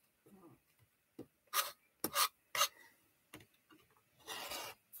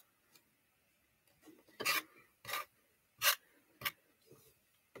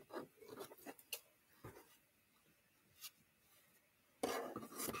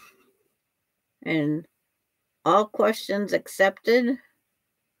 And all questions accepted.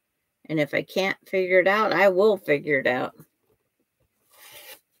 And if I can't figure it out, I will figure it out.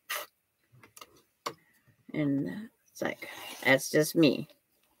 And it's like, that's just me.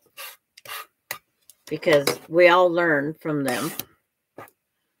 Because we all learn from them.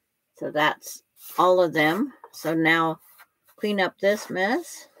 So that's all of them. So now clean up this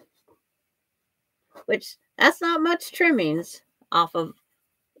mess. Which, that's not much trimmings off of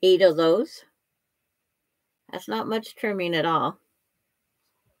 8 of those. That's not much trimming at all.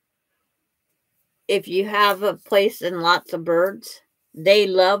 If you have a place and lots of birds, they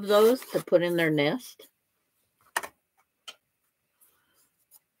love those to put in their nest.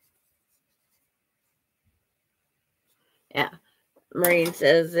 Yeah. Maureen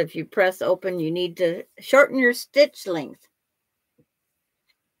says if you press open, you need to shorten your stitch length.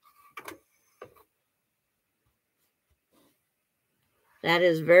 That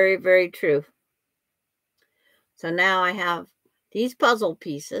is very, very true. So now I have these puzzle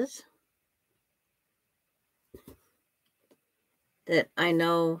pieces that I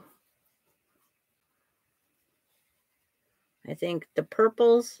know. I think the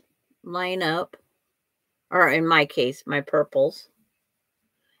purples line up, or in my case, my purples,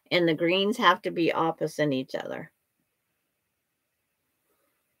 and the greens have to be opposite each other.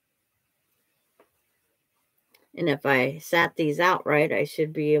 And if I sat these out right, I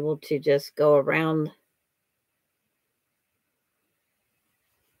should be able to just go around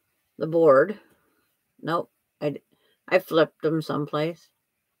the board. Nope, I flipped them someplace.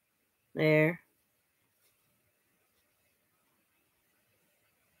 There.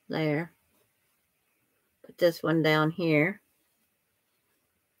 There. Put this one down here.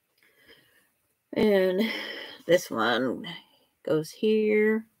 And this one goes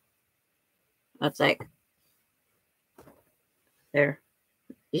here. That's like, there.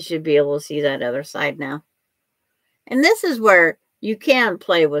 You should be able to see that other side now. And this is where you can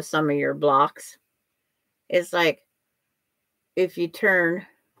play with some of your blocks. It's like, if you turn,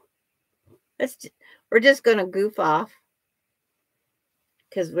 we're just going to goof off.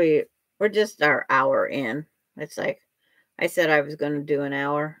 Because we're just our hour in. It's like, I said I was going to do an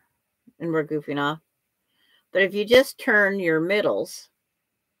hour. And we're goofing off. But if you just turn your middles,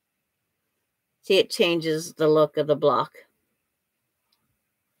 see, it changes the look of the block.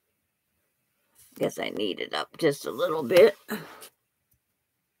 Guess I knead it up just a little bit.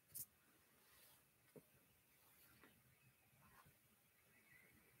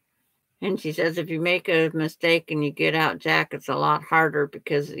 And she says if you make a mistake and you get out Jack, it's a lot harder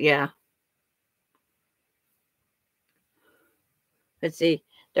because, yeah. But see,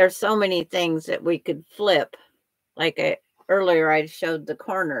 there's so many things that we could flip. Like earlier I showed the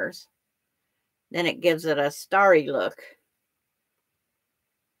corners. Then it gives it a starry look.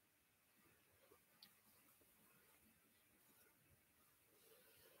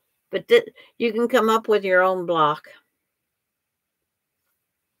 But you can come up with your own block.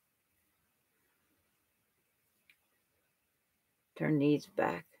 Turn these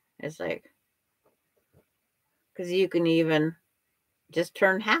back. It's like, because you can even just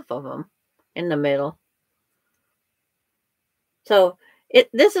turn half of them in the middle. So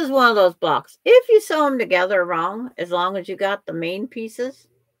this is one of those blocks. If you sew them together wrong, as long as you got the main pieces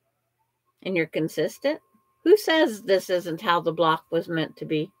and you're consistent, who says this isn't how the block was meant to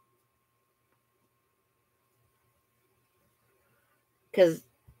be? Because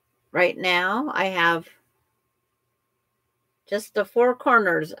right now I have just the 4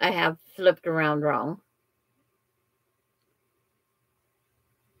 corners I have flipped around wrong.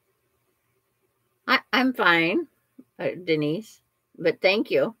 I'm fine, Denise, but thank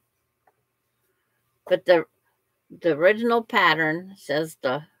you. But the original pattern says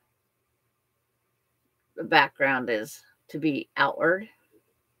the background is to be outward.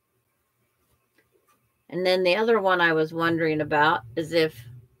 And then the other one I was wondering about is if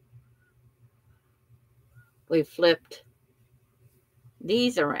we flipped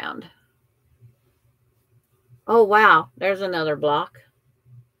these around. Oh, wow. There's another block.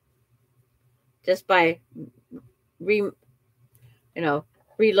 Just by relocating,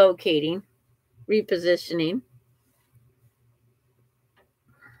 repositioning.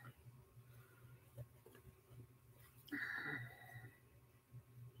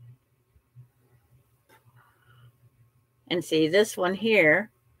 And see this one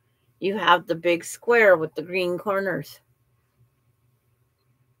here, you have the big square with the green corners.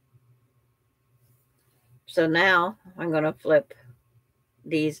 So now I'm going to flip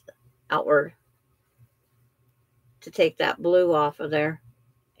these outward to take that blue off of there.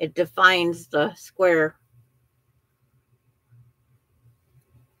 It defines the square.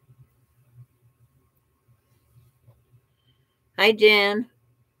 Hi, Jen.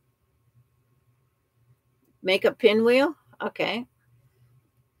 Make a pinwheel? Okay.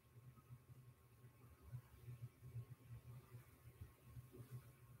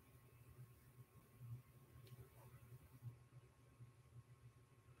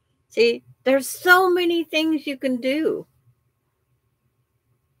 See, there's so many things you can do.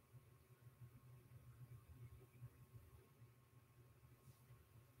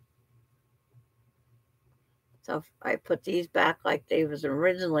 So if I put these back like they was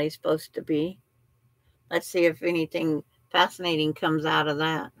originally supposed to be, let's see if anything fascinating comes out of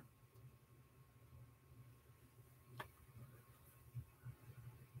that.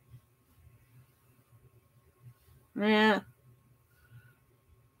 Yeah.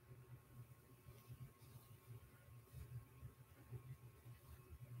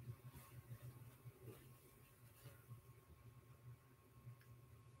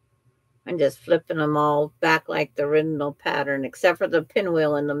 I'm just flipping them all back like the original pattern, except for the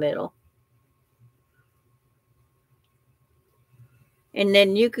pinwheel in the middle. And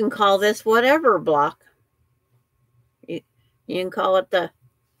then you can call this whatever block. You can call it the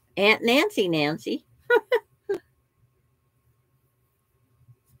Aunt Nancy.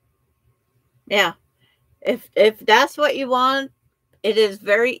 Yeah. If that's what you want, it is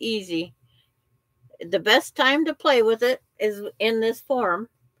very easy. The best time to play with it is in this form.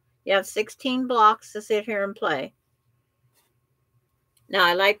 You have 16 blocks to sit here and play. Now,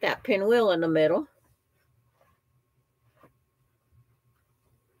 I like that pinwheel in the middle.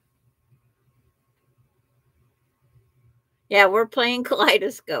 Yeah, we're playing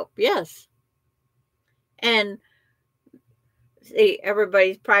Kaleidoscope. Yes. And see,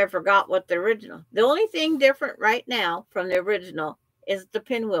 everybody's probably forgot what the original. The only thing different right now from the original is the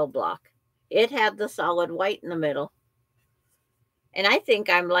pinwheel block. It had the solid white in the middle. And I think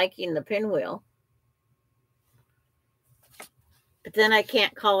I'm liking the pinwheel. But then I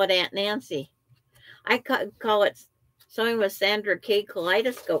can't call it Aunt Nancy. I call it Sewing with Sandra K.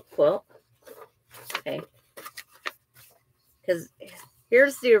 Kaleidoscope Quilt. Okay. Because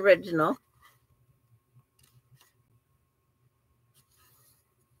here's the original.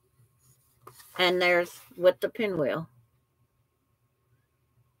 And there's with the pinwheel.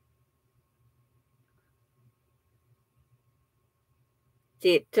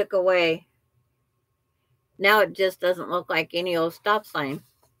 See, it took away. Now it just doesn't look like any old stop sign.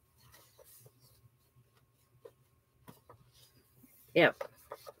 Yep.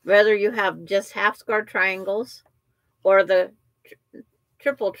 Whether you have just half square triangles or the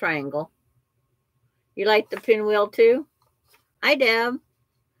triple triangle. You like the pinwheel too? Hi, Deb.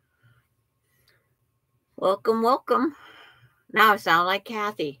 Welcome, welcome. Now I sound like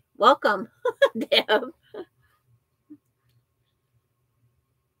Kathy. Welcome, Deb.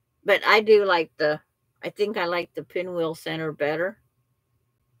 But I do like I think I like the pinwheel center better.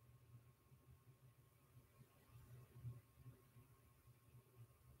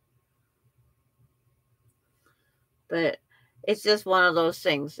 But it's just one of those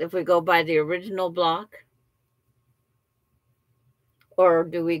things. If we go by the original block, or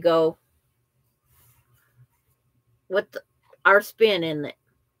do we go with our spin in it?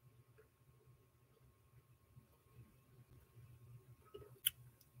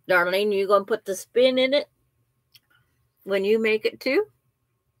 Darlene, you gonna put the spin in it when you make it too?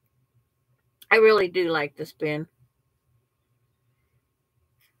 I really do like the spin.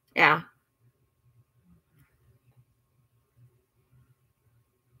 Yeah.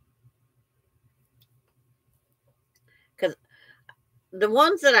 Because the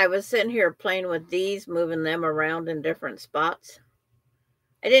ones that I was sitting here playing with these, moving them around in different spots,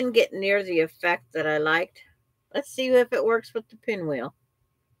 I didn't get near the effect that I liked. Let's see if it works with the pinwheel.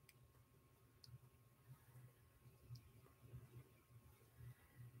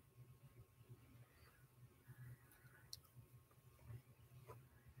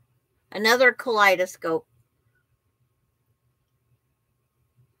 Another kaleidoscope.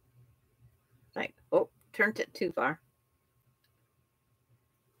 Like, oh, turned it too far.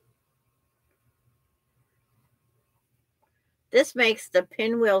 This makes the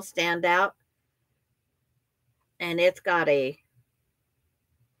pinwheel stand out. And it's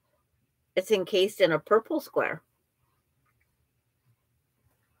encased in a purple square.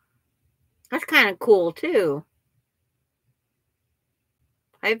 That's kind of cool too.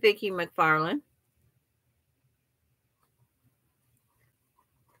 Hi, Vicki McFarlane.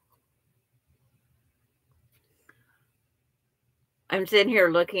 I'm sitting here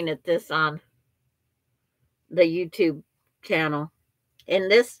looking at this on the YouTube channel.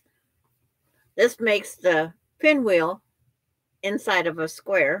 And this makes the pinwheel inside of a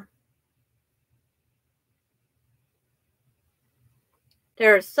square.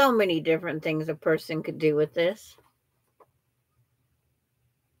 There are so many different things a person could do with this.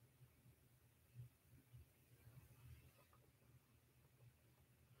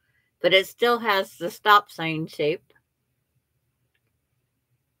 But it still has the stop sign shape.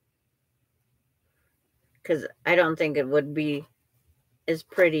 Because I don't think it would be as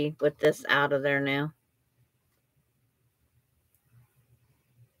pretty with this out of there now.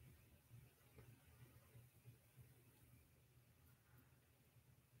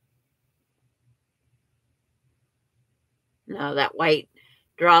 No, that white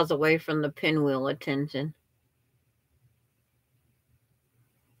draws away from the pinwheel attention.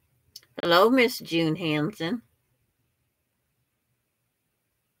 Hello, Miss June Hansen.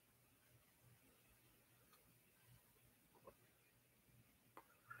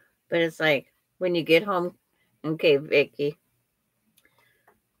 But it's like when you get home, okay, Vicky.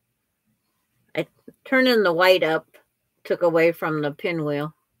 I turning the white up took away from the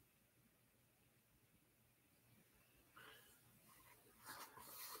pinwheel.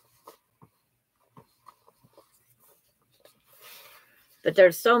 But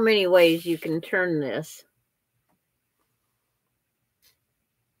there's so many ways you can turn this.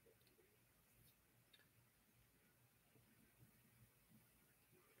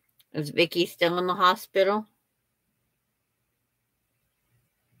 Is Vicky still in the hospital?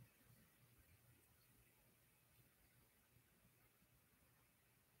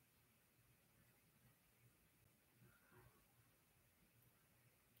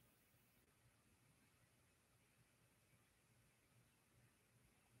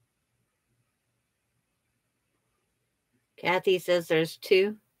 Kathy says there's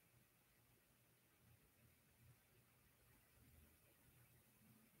 2.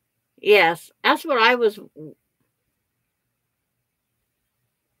 Yes, that's what I was.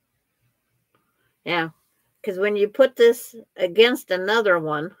 Yeah, because when you put this against another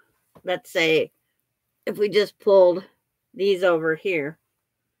one, let's say if we just pulled these over here,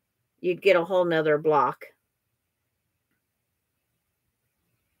 you'd get a whole nother block.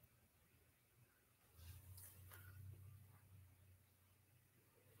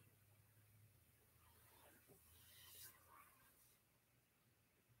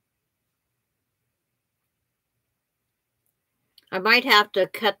 I might have to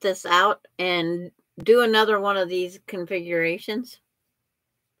cut this out and do another one of these configurations.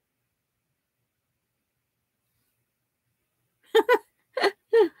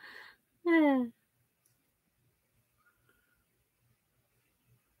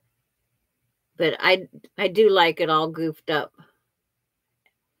 But I do like it all goofed up.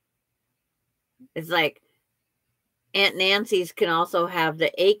 It's like Aunt Nancy's can also have the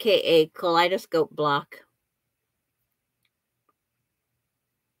AKA kaleidoscope block.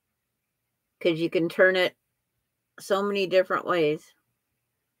 Because you can turn it so many different ways.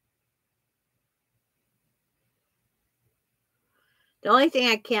 The only thing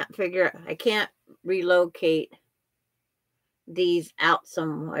I can't I can't relocate these out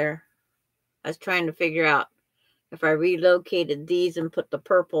somewhere. I was trying to figure out if I relocated these and put the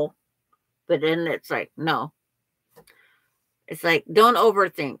purple, but then it's like, no. It's like, don't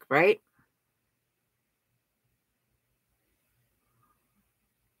overthink, right?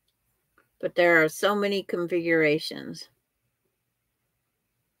 But there are so many configurations.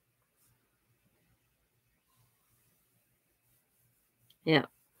 Yeah.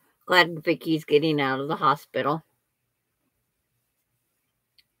 Glad Vicky's getting out of the hospital.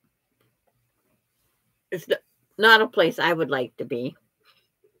 It's not a place I would like to be.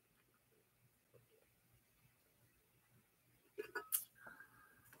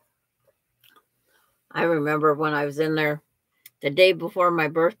 I remember when I was in there the day before my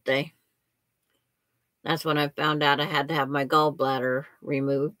birthday. That's when I found out I had to have my gallbladder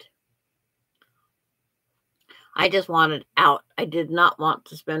removed. I just wanted out. I did not want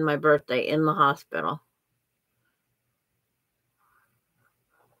to spend my birthday in the hospital.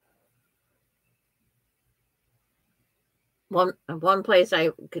 One place I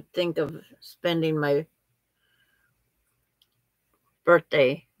could think of spending my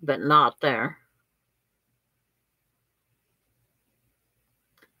birthday, but not there.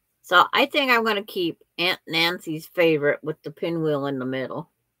 So I think I'm going to keep Aunt Nancy's favorite with the pinwheel in the middle.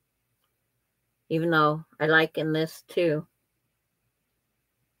 Even though I like in this too.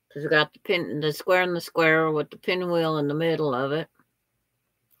 Because we got the square and the square with the pinwheel in the middle of it.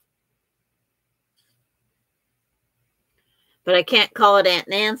 But I can't call it Aunt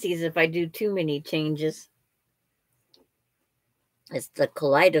Nancy's if I do too many changes. It's the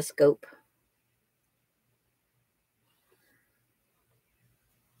kaleidoscope.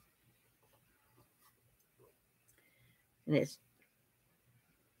 And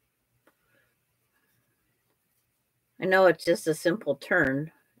I know it's just a simple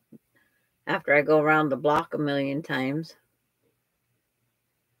turn after I go around the block a million times.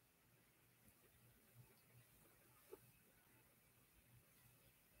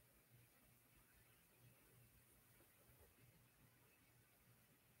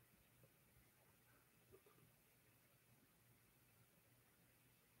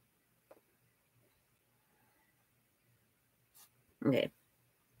 Okay.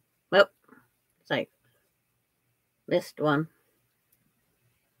 Well, it's like missed one.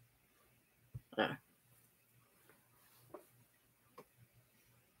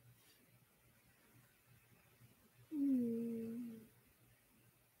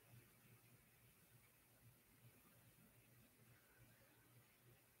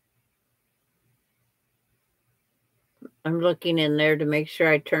 I'm looking in there to make sure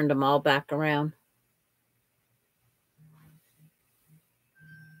I turned them all back around.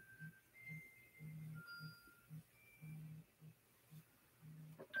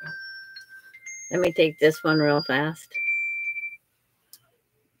 Let me take this one real fast.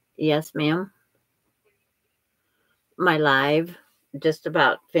 Yes, ma'am. My live, just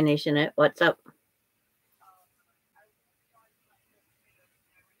about finishing it. What's up?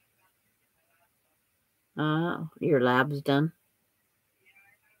 Your lab's done.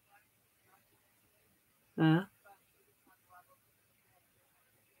 Uh,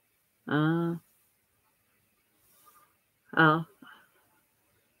 uh, oh,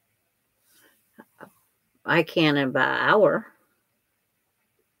 I can in about an hour.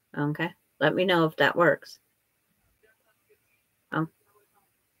 Okay. Let me know if that works.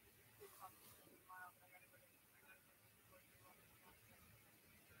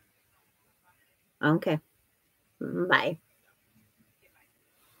 Okay. Bye.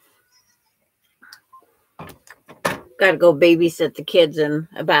 Got to go babysit the kids in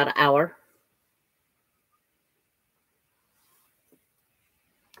about an hour.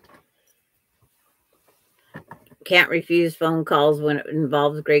 Can't refuse phone calls when it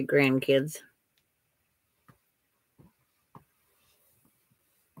involves great grandkids.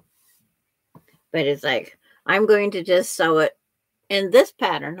 But it's like, I'm going to just sew it in this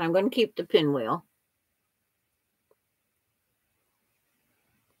pattern. I'm going to keep the pinwheel.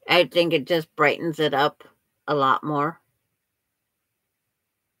 I think it just brightens it up a lot more.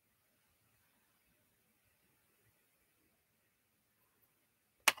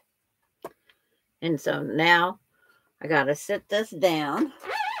 And so now I got to sit this down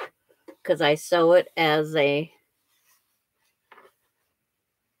because I sew it as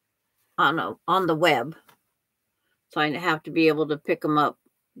on the web. So I have to be able to pick them up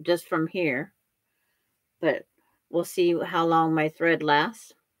just from here. But we'll see how long my thread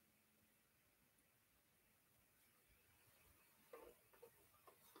lasts.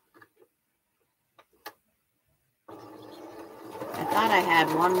 I thought I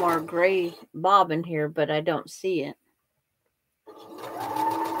had one more gray bobbin here, but I don't see it.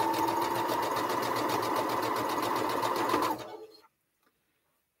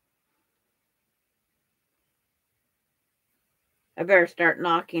 I better start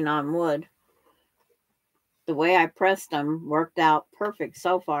knocking on wood. The way I pressed them worked out perfect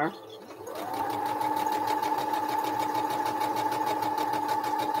so far.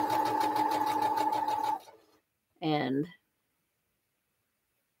 And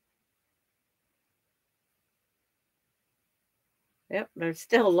yep, they're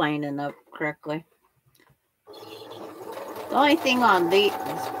still lining up correctly. The only thing on these,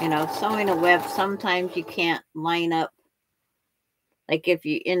 sewing a web, sometimes you can't line up. Like if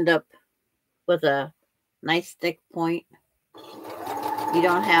you end up with a nice thick point, you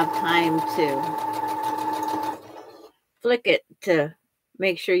don't have time to flick it to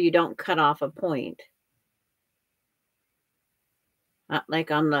make sure you don't cut off a point.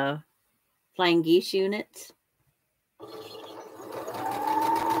 like on the flying geese units.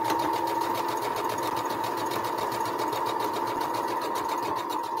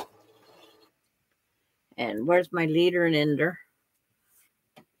 And where's my leader and ender?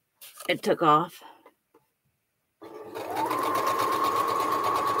 It took off.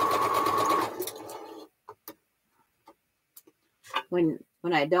 When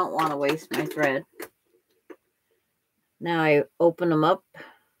I don't want to waste my thread. Now I open them up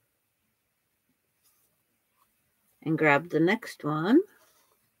and grab the next one.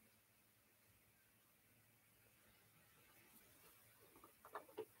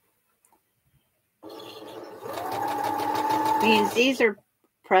 Means these are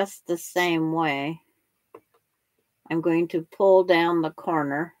pressed the same way. I'm going to pull down the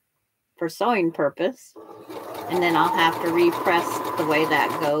corner for sewing purpose, and then I'll have to repress the way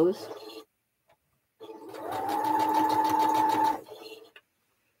that goes.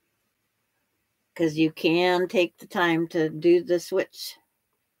 Because you can take the time to do the switch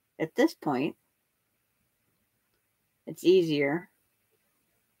at this point. It's easier.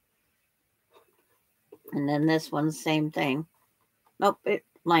 And then this one's same thing. Nope, it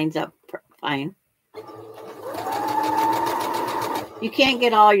lines up fine. You can't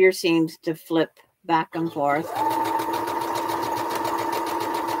get all your seams to flip back and forth.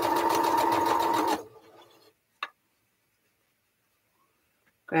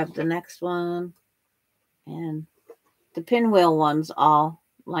 Grab the next one. And the pinwheel ones all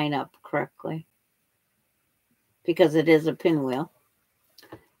line up correctly. Because it is a pinwheel.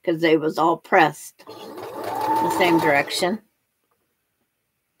 Because they was all pressed the same direction.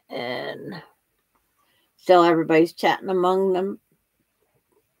 And still everybody's chatting among them.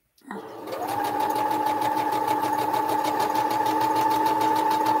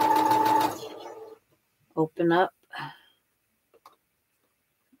 Open up.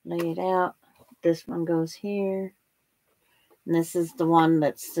 Lay it out. This one goes here. And this is the one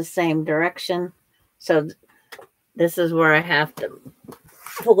that's the same direction. So this is where I have to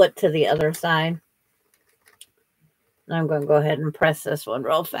pull it to the other side. And I'm going to go ahead and press this one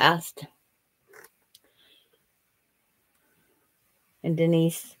real fast. And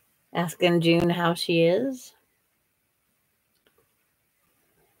Denise asking June how she is.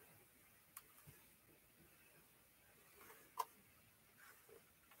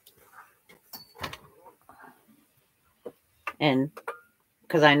 And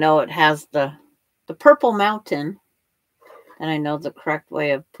because I know it has the purple mountain, and I know the correct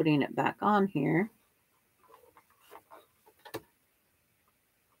way of putting it back on here.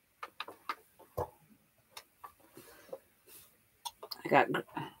 I got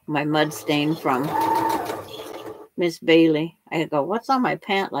my mud stain from Miss Bailey. I go, what's on my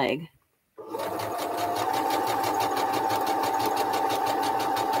pant leg?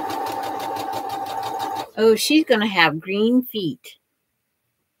 Oh, she's going to have green feet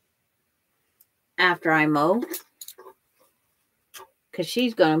after I mow. Because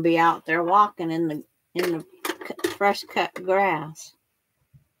she's going to be out there walking in the fresh cut grass.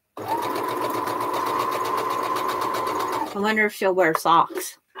 I wonder if she'll wear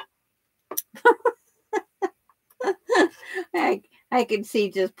socks. I could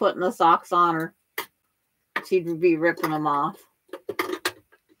see just putting the socks on her. She'd be ripping them off.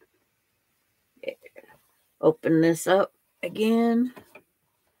 Open this up again.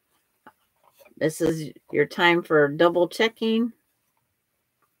 This is your time for double checking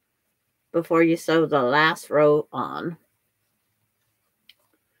before you sew the last row on.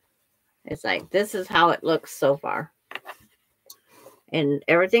 It's like, this is how it looks so far. And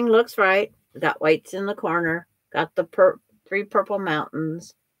everything looks right. Got whites in the corner. Got the 3 purple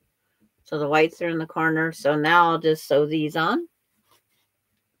mountains. So the whites are in the corner. So now I'll just sew these on.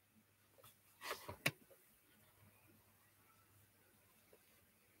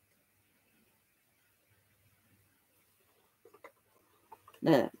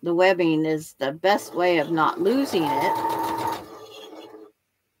 The webbing is the best way of not losing it.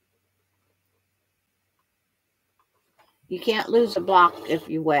 You can't lose a block if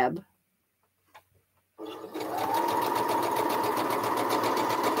you web.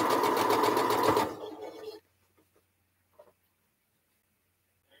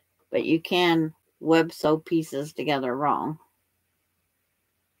 But you can web sew pieces together wrong.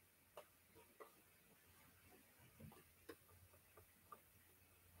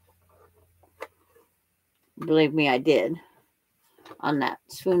 Believe me, I did on that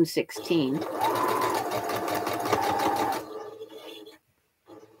Swoon 16.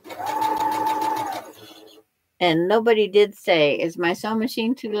 And nobody did say, is my sewing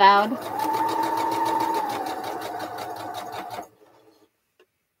machine too loud?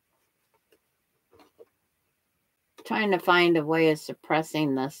 trying to find a way of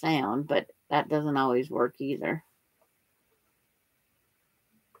suppressing the sound, but that doesn't always work either.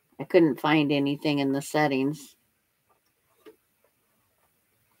 I couldn't find anything in the settings.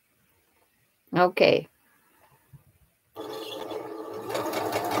 Okay.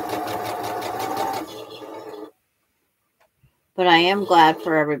 But I am glad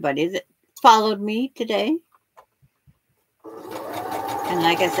for everybody that followed me today. And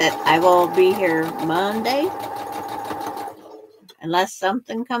like I said, I will be here Monday. Unless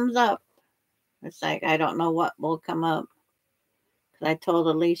something comes up. It's like, I don't know what will come up. Because I told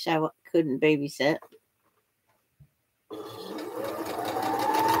Alicia I couldn't babysit.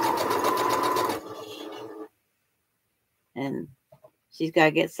 And she's got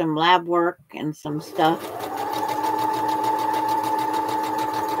to get some lab work and some stuff.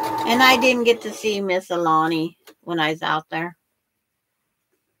 And I didn't get to see Miss Alani when I was out there.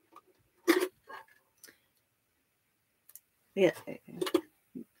 The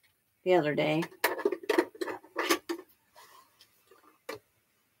other day.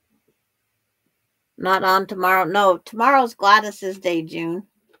 Not on tomorrow. No, tomorrow's Gladys's day, June.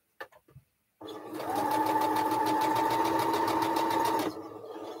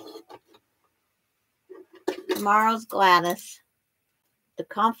 Tomorrow's Gladys, the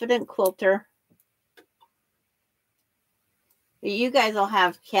confident quilter. You guys will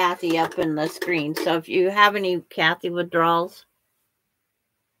have Kathy up in the screen. So if you have any Kathy withdrawals.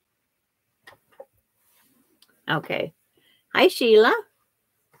 Okay. Hi, Sheila.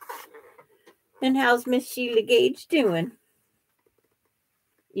 And how's Miss Sheila Gage doing?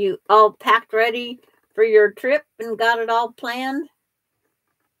 You all packed ready for your trip and got it all planned?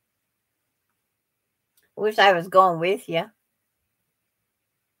 Wish I was going with you.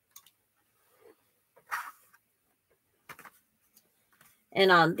 And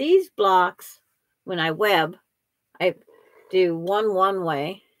on these blocks, when I web, I do one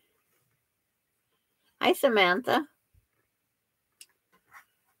way. Hi, Samantha.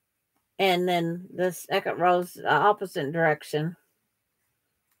 And then the second row's the opposite direction.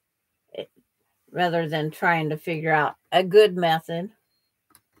 Rather than trying to figure out a good method.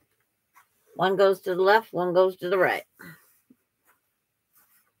 One goes to the left, one goes to the right.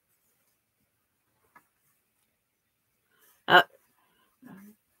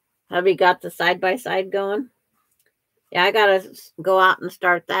 Hubby got the side-by-side going. Yeah, I got to go out and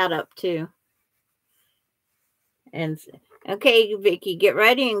start that up too. And okay, Vicky, get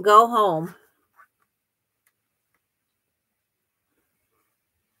ready and go home.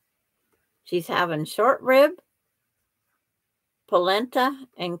 She's having short rib, polenta,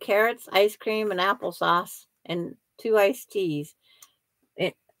 and carrots, ice cream, and applesauce, and 2 iced teas.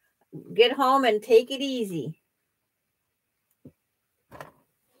 Get home and take it easy.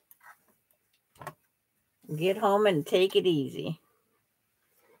 Get home and take it easy.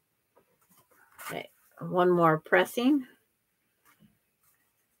 Okay, one more pressing.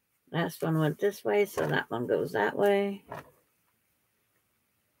 Last one went this way, so that one goes that way.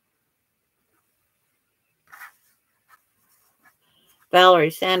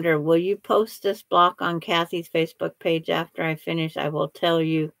 Valerie, Sandra, will you post this block on Kathy's Facebook page after I finish? I will tell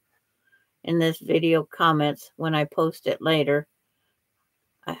you in this video comments when I post it later.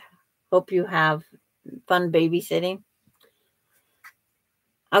 I hope you have fun babysitting.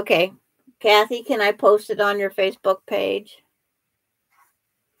 Okay. Kathy, can I post it on your Facebook page?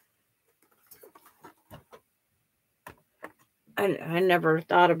 I never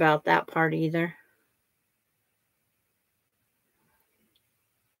thought about that part either.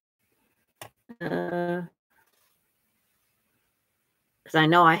 Because I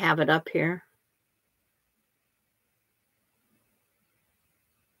know I have it up here.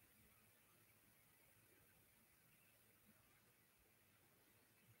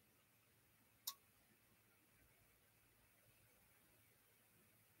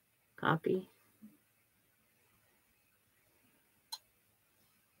 Copy.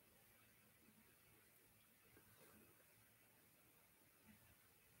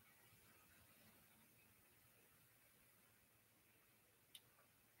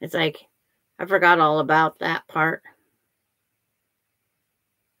 It's like, I forgot all about that part.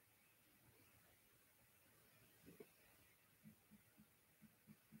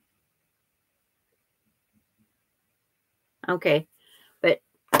 Okay, but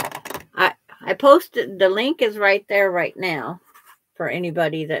I posted, the link is right there right now for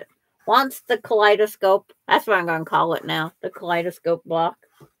anybody that wants the kaleidoscope. That's what I'm going to call it now, the kaleidoscope block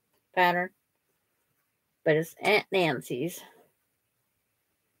pattern. But it's Aunt Nancy's.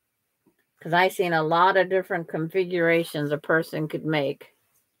 Because I've seen a lot of different configurations a person could make.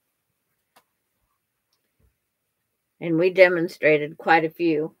 And we demonstrated quite a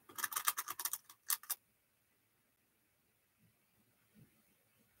few.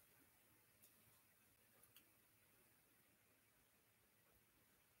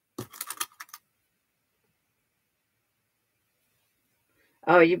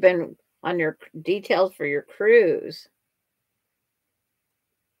 Oh, you've been on your details for your cruise.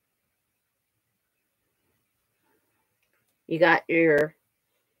 You got your,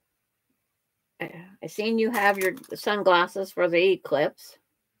 I seen you have your sunglasses for the eclipse.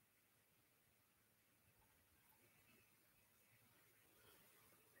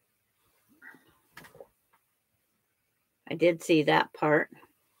 I did see that part.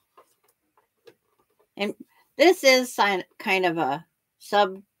 And this is kind of a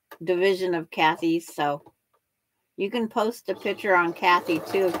subdivision of Kathy's, so you can post a picture on Kathy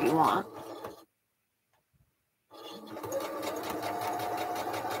too if you want.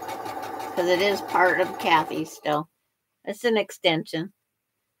 Because it is part of Kathy still. It's an extension.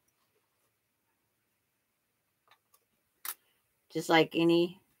 Just like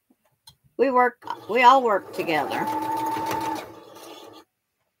any, we all work together.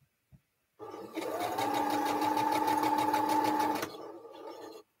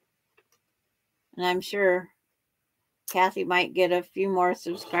 And I'm sure Kathy might get a few more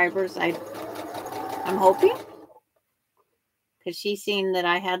subscribers. I'm hoping. Because she's seen that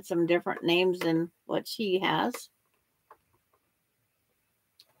I had some different names than what she has.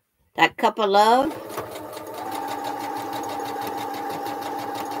 That Cup of Love.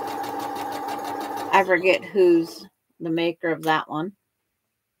 I forget who's the maker of that one.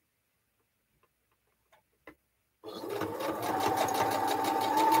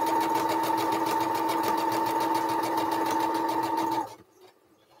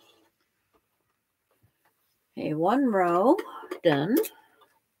 Okay, one row done.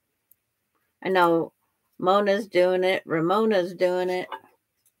 I know Mona's doing it. Ramona's doing it.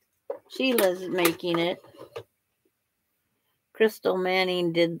 Sheila's making it. Crystal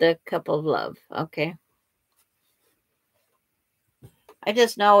Manning did the Cup of Love. Okay. I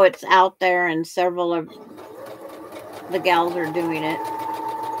just know it's out there and several of the gals are doing it.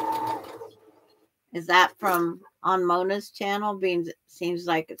 Is that from on Mona's channel? Seems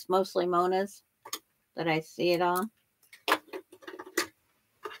like it's mostly Mona's that I see it on.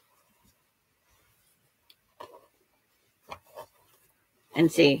 And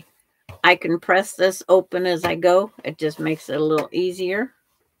see, I can press this open as I go. It just makes it a little easier.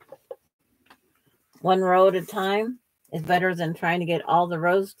 One row at a time is better than trying to get all the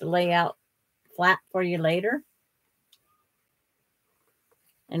rows to lay out flat for you later.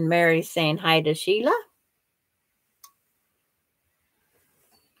 And Mary's saying hi to Sheila.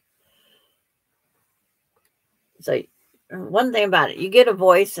 So one thing about it, you get a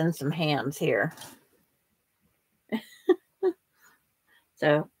voice and some hands here.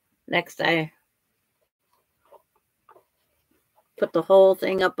 So next I put the whole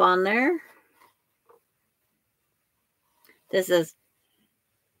thing up on there.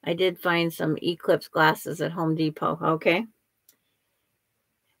 I did find some eclipse glasses at Home Depot. Okay.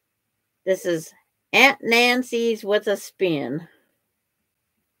 This is Aunt Nancy's with a spin.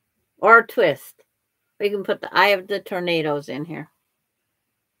 Or a twist. We can put the Eye of the Tornadoes in here.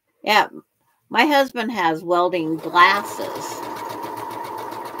 Yeah, my husband has welding glasses.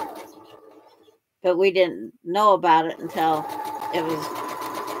 But we didn't know about it until it was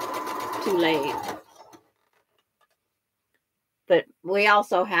too late. But we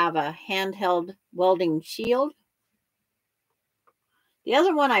also have a handheld welding shield. The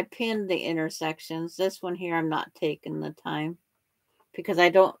other one I pinned the intersections. This one here I'm not taking the time because I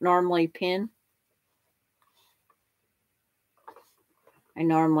don't normally pin. I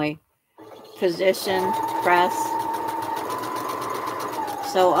normally position, press,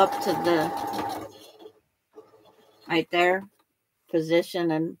 sew up to the right there,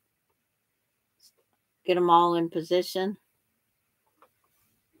 position and get them all in position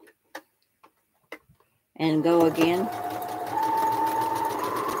and go again.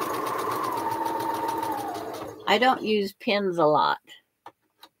 I don't use pins a lot.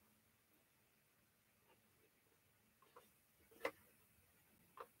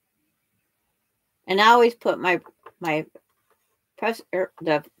 And I always put my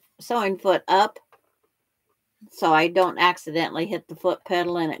the sewing foot up so I don't accidentally hit the foot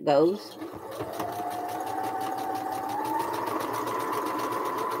pedal and it goes.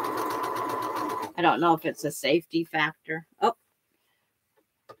 I don't know if it's a safety factor. Oh,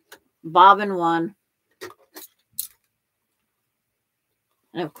 bobbin one.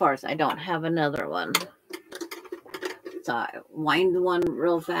 And of course, I don't have another one. So I wind one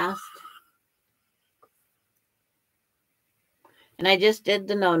real fast. And I just did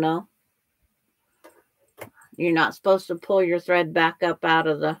the no-no. You're not supposed to pull your thread back up out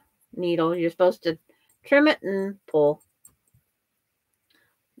of the needle. You're supposed to trim it and pull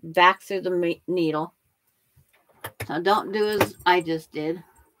back through the needle. So don't do as I just did.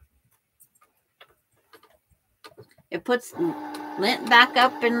 It puts lint back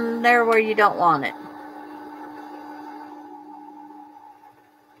up in there where you don't want it.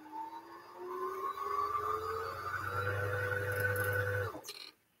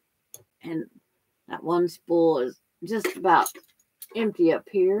 And that one spool is just about empty up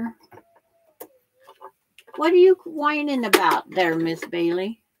here. What are you whining about there, Miss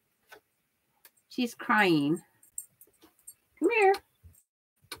Bailey? She's crying. Come here.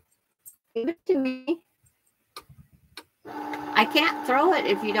 Give it to me. I can't throw it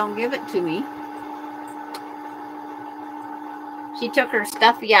if you don't give it to me. She took her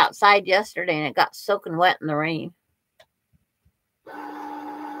stuffy outside yesterday and it got soaking wet in the rain.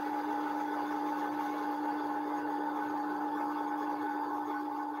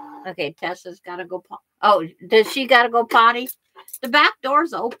 Okay, Tessa's got to go. Oh, does she got to go potty? The back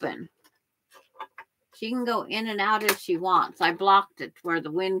door's open. She can go in and out if she wants. I blocked it where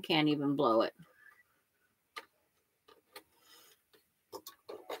the wind can't even blow it.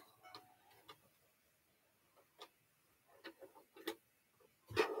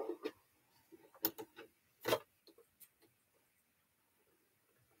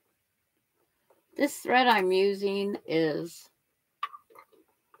 This thread I'm using is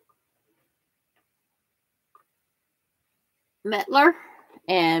Mettler,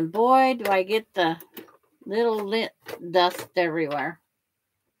 and boy, do I get the little lint dust everywhere.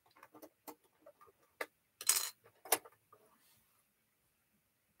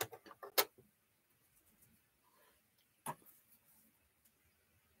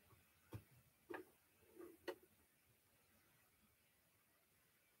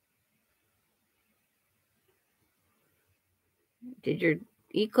 Did your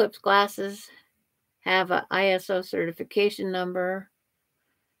Eclipse glasses have an ISO certification number?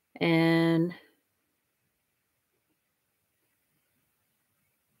 And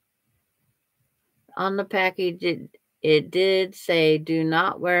on the package, it did say, do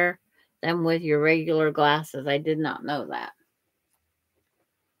not wear them with your regular glasses. I did not know that.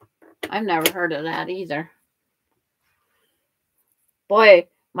 I've never heard of that either. Boy,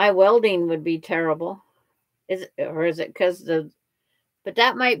 my welding would be terrible. Is it because but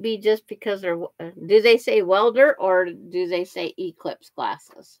that might be just because they're, do they say welder or do they say Eclipse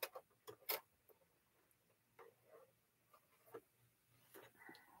glasses?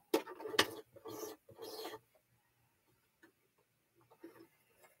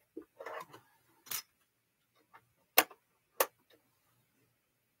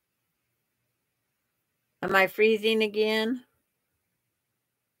 Am I freezing again?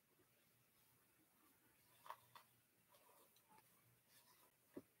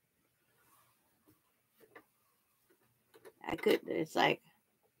 It's like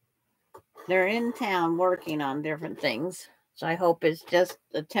they're in town working on different things. So I hope it's just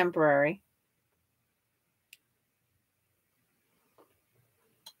a temporary.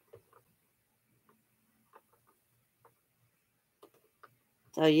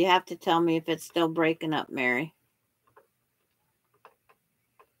 So you have to tell me if it's still breaking up, Mary.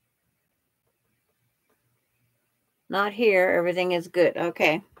 Not here. Everything is good.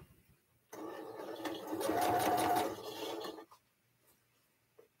 Okay.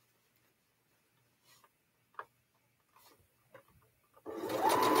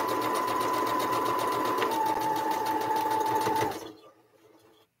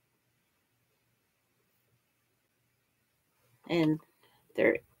 And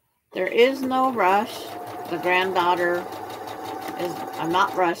there is no rush. The granddaughter is, I'm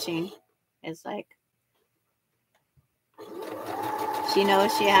not rushing. It's like, she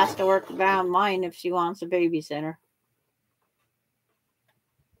knows she has to work around mine if she wants a babysitter.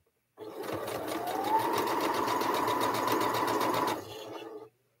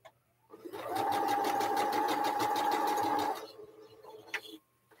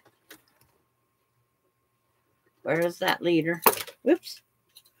 Where is that leader? Whoops.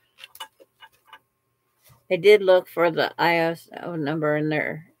 I did look for the ISO number and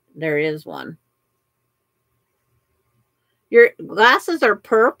there is one. Your glasses are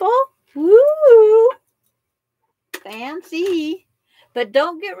purple? Woo! Fancy. But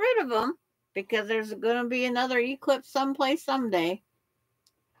don't get rid of them because there's going to be another eclipse someplace someday.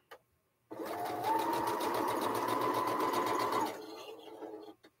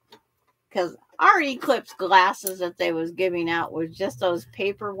 Because our eclipse glasses that they was giving out was just those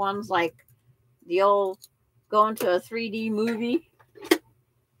paper ones like the old going to a 3D movie.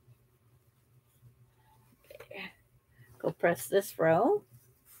 Go press this row.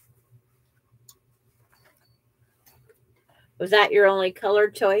 Was that your only color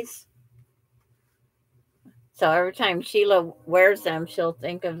choice? So every time Sheila wears them, she'll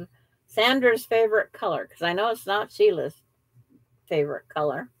think of Sandra's favorite color, because I know it's not Sheila's favorite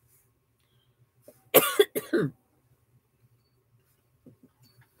color.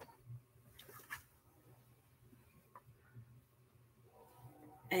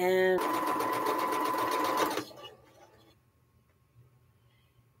 And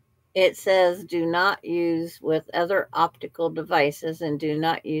it says do not use with other optical devices and do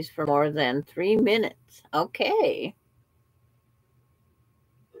not use for more than 3 minutes. Okay.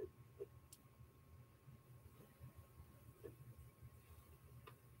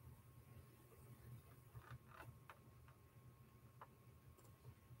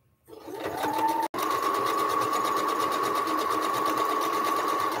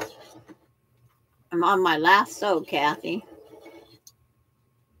 I'm on my last sew, Kathy.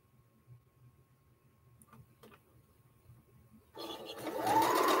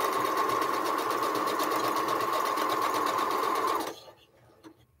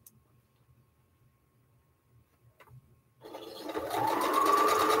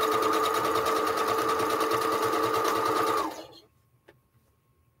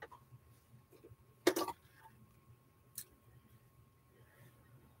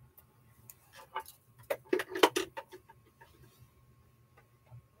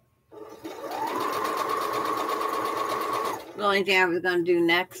 The only thing I was going to do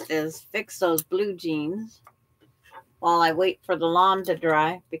next is fix those blue jeans while I wait for the lawn to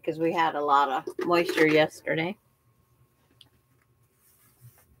dry, because we had a lot of moisture yesterday.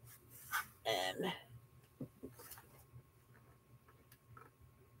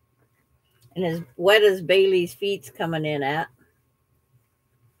 And as wet as Bailey's feet's coming in at,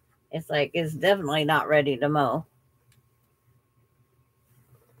 it's like it's definitely not ready to mow.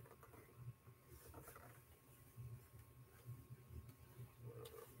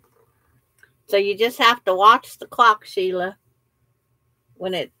 So you just have to watch the clock, Sheila.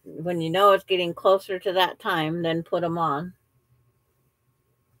 When you know it's getting closer to that time, then put them on.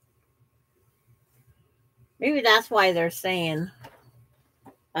 Maybe that's why they're saying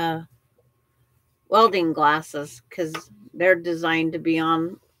welding glasses, because they're designed to be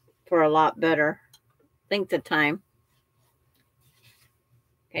on for a lot better length of time.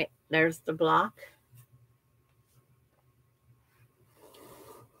 Okay, there's the block.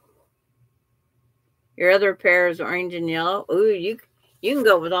 Your other pair is orange and yellow. Ooh, you can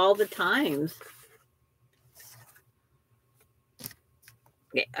go with all the times.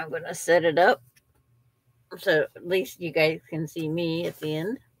 Okay, I'm going to set it up so at least you guys can see me at the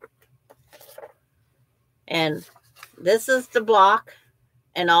end. And this is the block.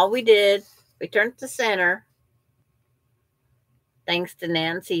 And all we did, we turned the center. Thanks to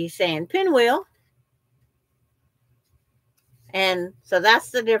Nancy saying pinwheel. And so that's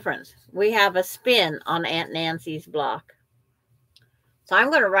the difference. We have a spin on Aunt Nancy's block. So I'm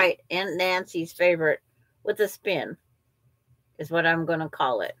going to write Aunt Nancy's favorite with a spin is what I'm going to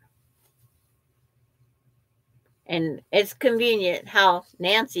call it. And it's convenient how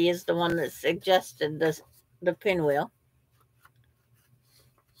Nancy is the one that suggested the pinwheel.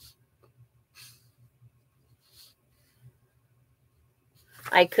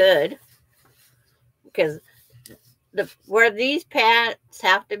 I could, because where these pads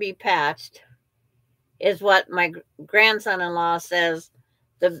have to be patched is what my grandson-in-law says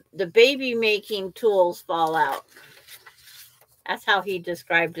the baby making tools fall out. That's how he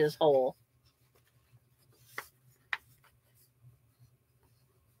described his hole.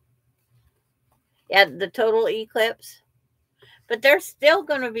 Yeah, the total eclipse. But there's still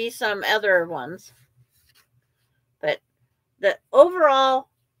going to be some other ones. But the overall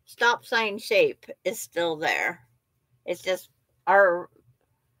stop sign shape is still there. It's just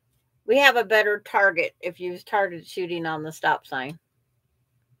we have a better target if you started shooting on the stop sign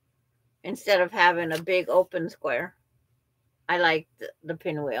instead of having a big open square. I like the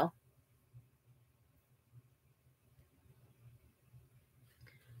pinwheel.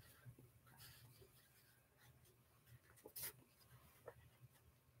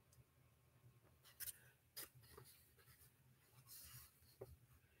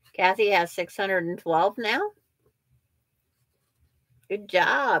 Kathy has 612 now. Good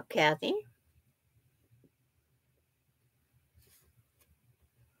job, Kathy.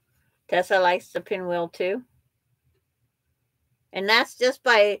 Tessa likes the pinwheel too. And that's just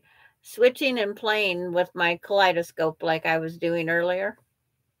by switching and playing with my kaleidoscope like I was doing earlier.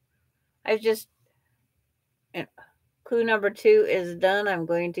 Clue number 2 is done. I'm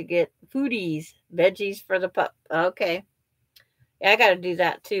going to get foodies, veggies for the pup. Okay. Yeah, I got to do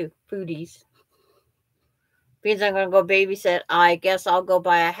that too. Foodies. Means I'm going to go babysit. I guess I'll go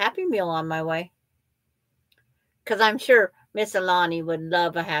buy a Happy Meal on my way. Because I'm sure Miss Alani would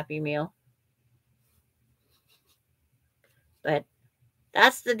love a Happy Meal. But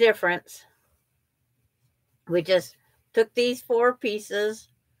that's the difference. We just took these 4 pieces,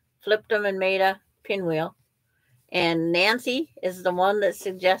 flipped them, and made a pinwheel. And Nancy is the one that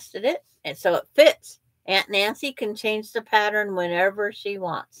suggested it. And so it fits. Aunt Nancy can change the pattern whenever she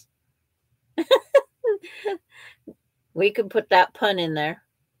wants. We could put that pun in there.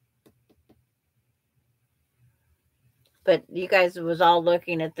 But you guys was all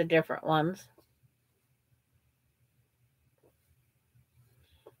looking at the different ones.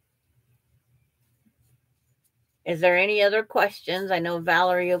 Is there any other questions? I know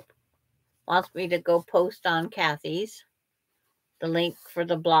Valerie wants me to go post on Kathy's the link for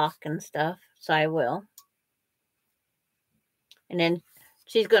the block and stuff, so I will. And then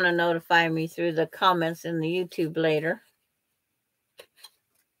she's going to notify me through the comments in the YouTube later.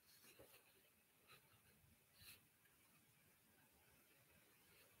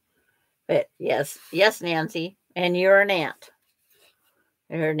 But yes, Nancy, and you're an aunt.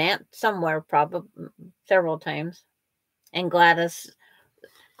 You're an aunt somewhere, probably several times. And Gladys's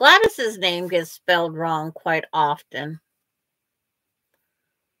name gets spelled wrong quite often.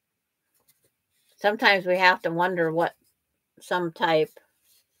 Sometimes we have to wonder what some type.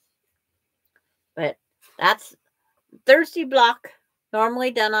 But that's Thursday block,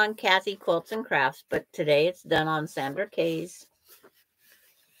 normally done on Kathy Quilts and Crafts, but today it's done on Sandra K's.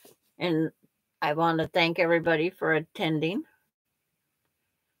 And I want to thank everybody for attending.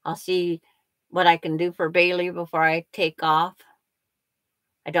 I'll see what I can do for Bailey before I take off.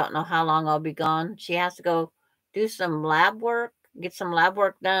 I don't know how long I'll be gone. She has to go do some lab work, get some lab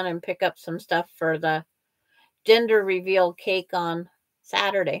work done, and pick up some stuff for the gender reveal cake on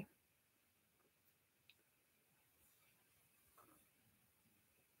Saturday.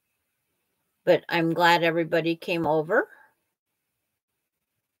 But I'm glad everybody came over.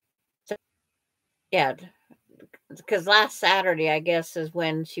 So, yeah, because last Saturday, I guess, is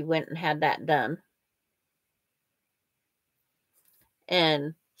when she went and had that done.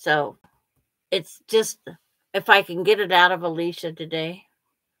 And so it's just, if I can get it out of Alicia today.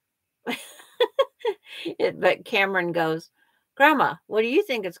 But Cameron goes, Grandma, what do you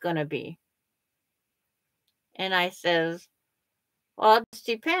think it's going to be? And I says, well, it just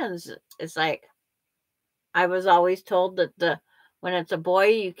depends. It's like, I was always told that when it's a boy,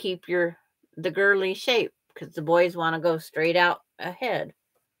 you keep the girly shape because the boys want to go straight out ahead.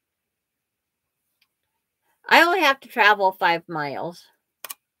 I only have to travel 5 miles.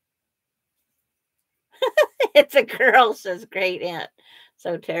 It's a girl, says great aunt.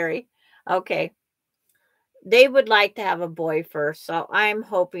 So Terry, okay. They would like to have a boy first, so I'm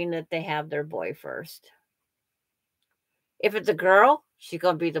hoping that they have their boy first. If it's a girl, she's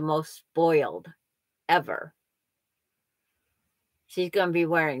going to be the most spoiled ever. She's going to be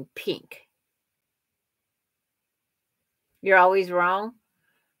wearing pink. You're always wrong.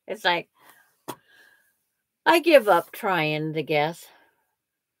 It's like, I give up trying to guess.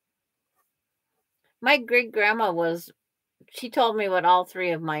 My great grandma she told me what all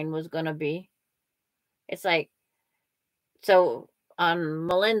 3 of mine was going to be. It's like, so on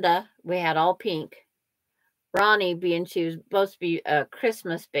Melinda, we had all pink. Ronnie she was supposed to be a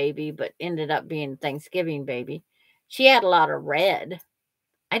Christmas baby, but ended up being Thanksgiving baby. She had a lot of red.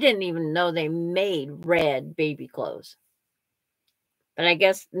 I didn't even know they made red baby clothes. But I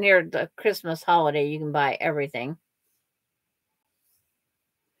guess near the Christmas holiday, you can buy everything.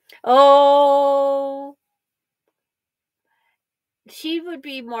 Oh, she would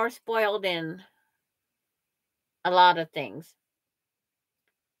be more spoiled in a lot of things.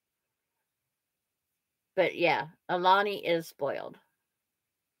 But yeah, Alani is spoiled.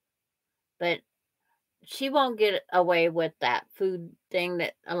 But she won't get away with that food thing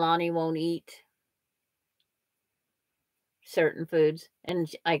that Alani won't eat. Certain foods. And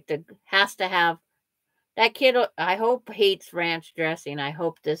like has to have that kid, I hope, hates ranch dressing. I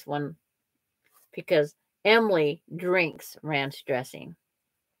hope this one, because Emily drinks ranch dressing.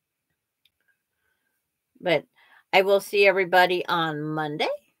 But I will see everybody on Monday.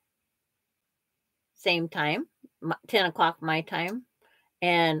 Same time, 10 o'clock my time.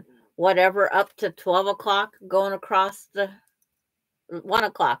 And whatever up to 12 o'clock going across 1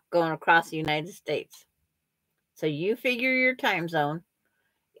 o'clock going across the United States. So you figure your time zone.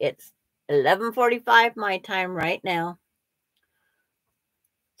 It's 11:45 my time right now.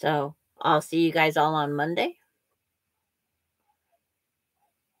 So I'll see you guys all on Monday.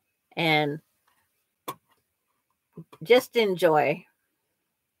 And just enjoy.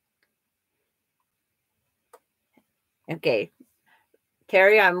 Okay.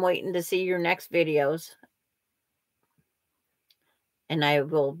 Terry, I'm waiting to see your next videos. And I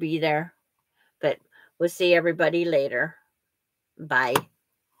will be there. But we'll see everybody later. Bye.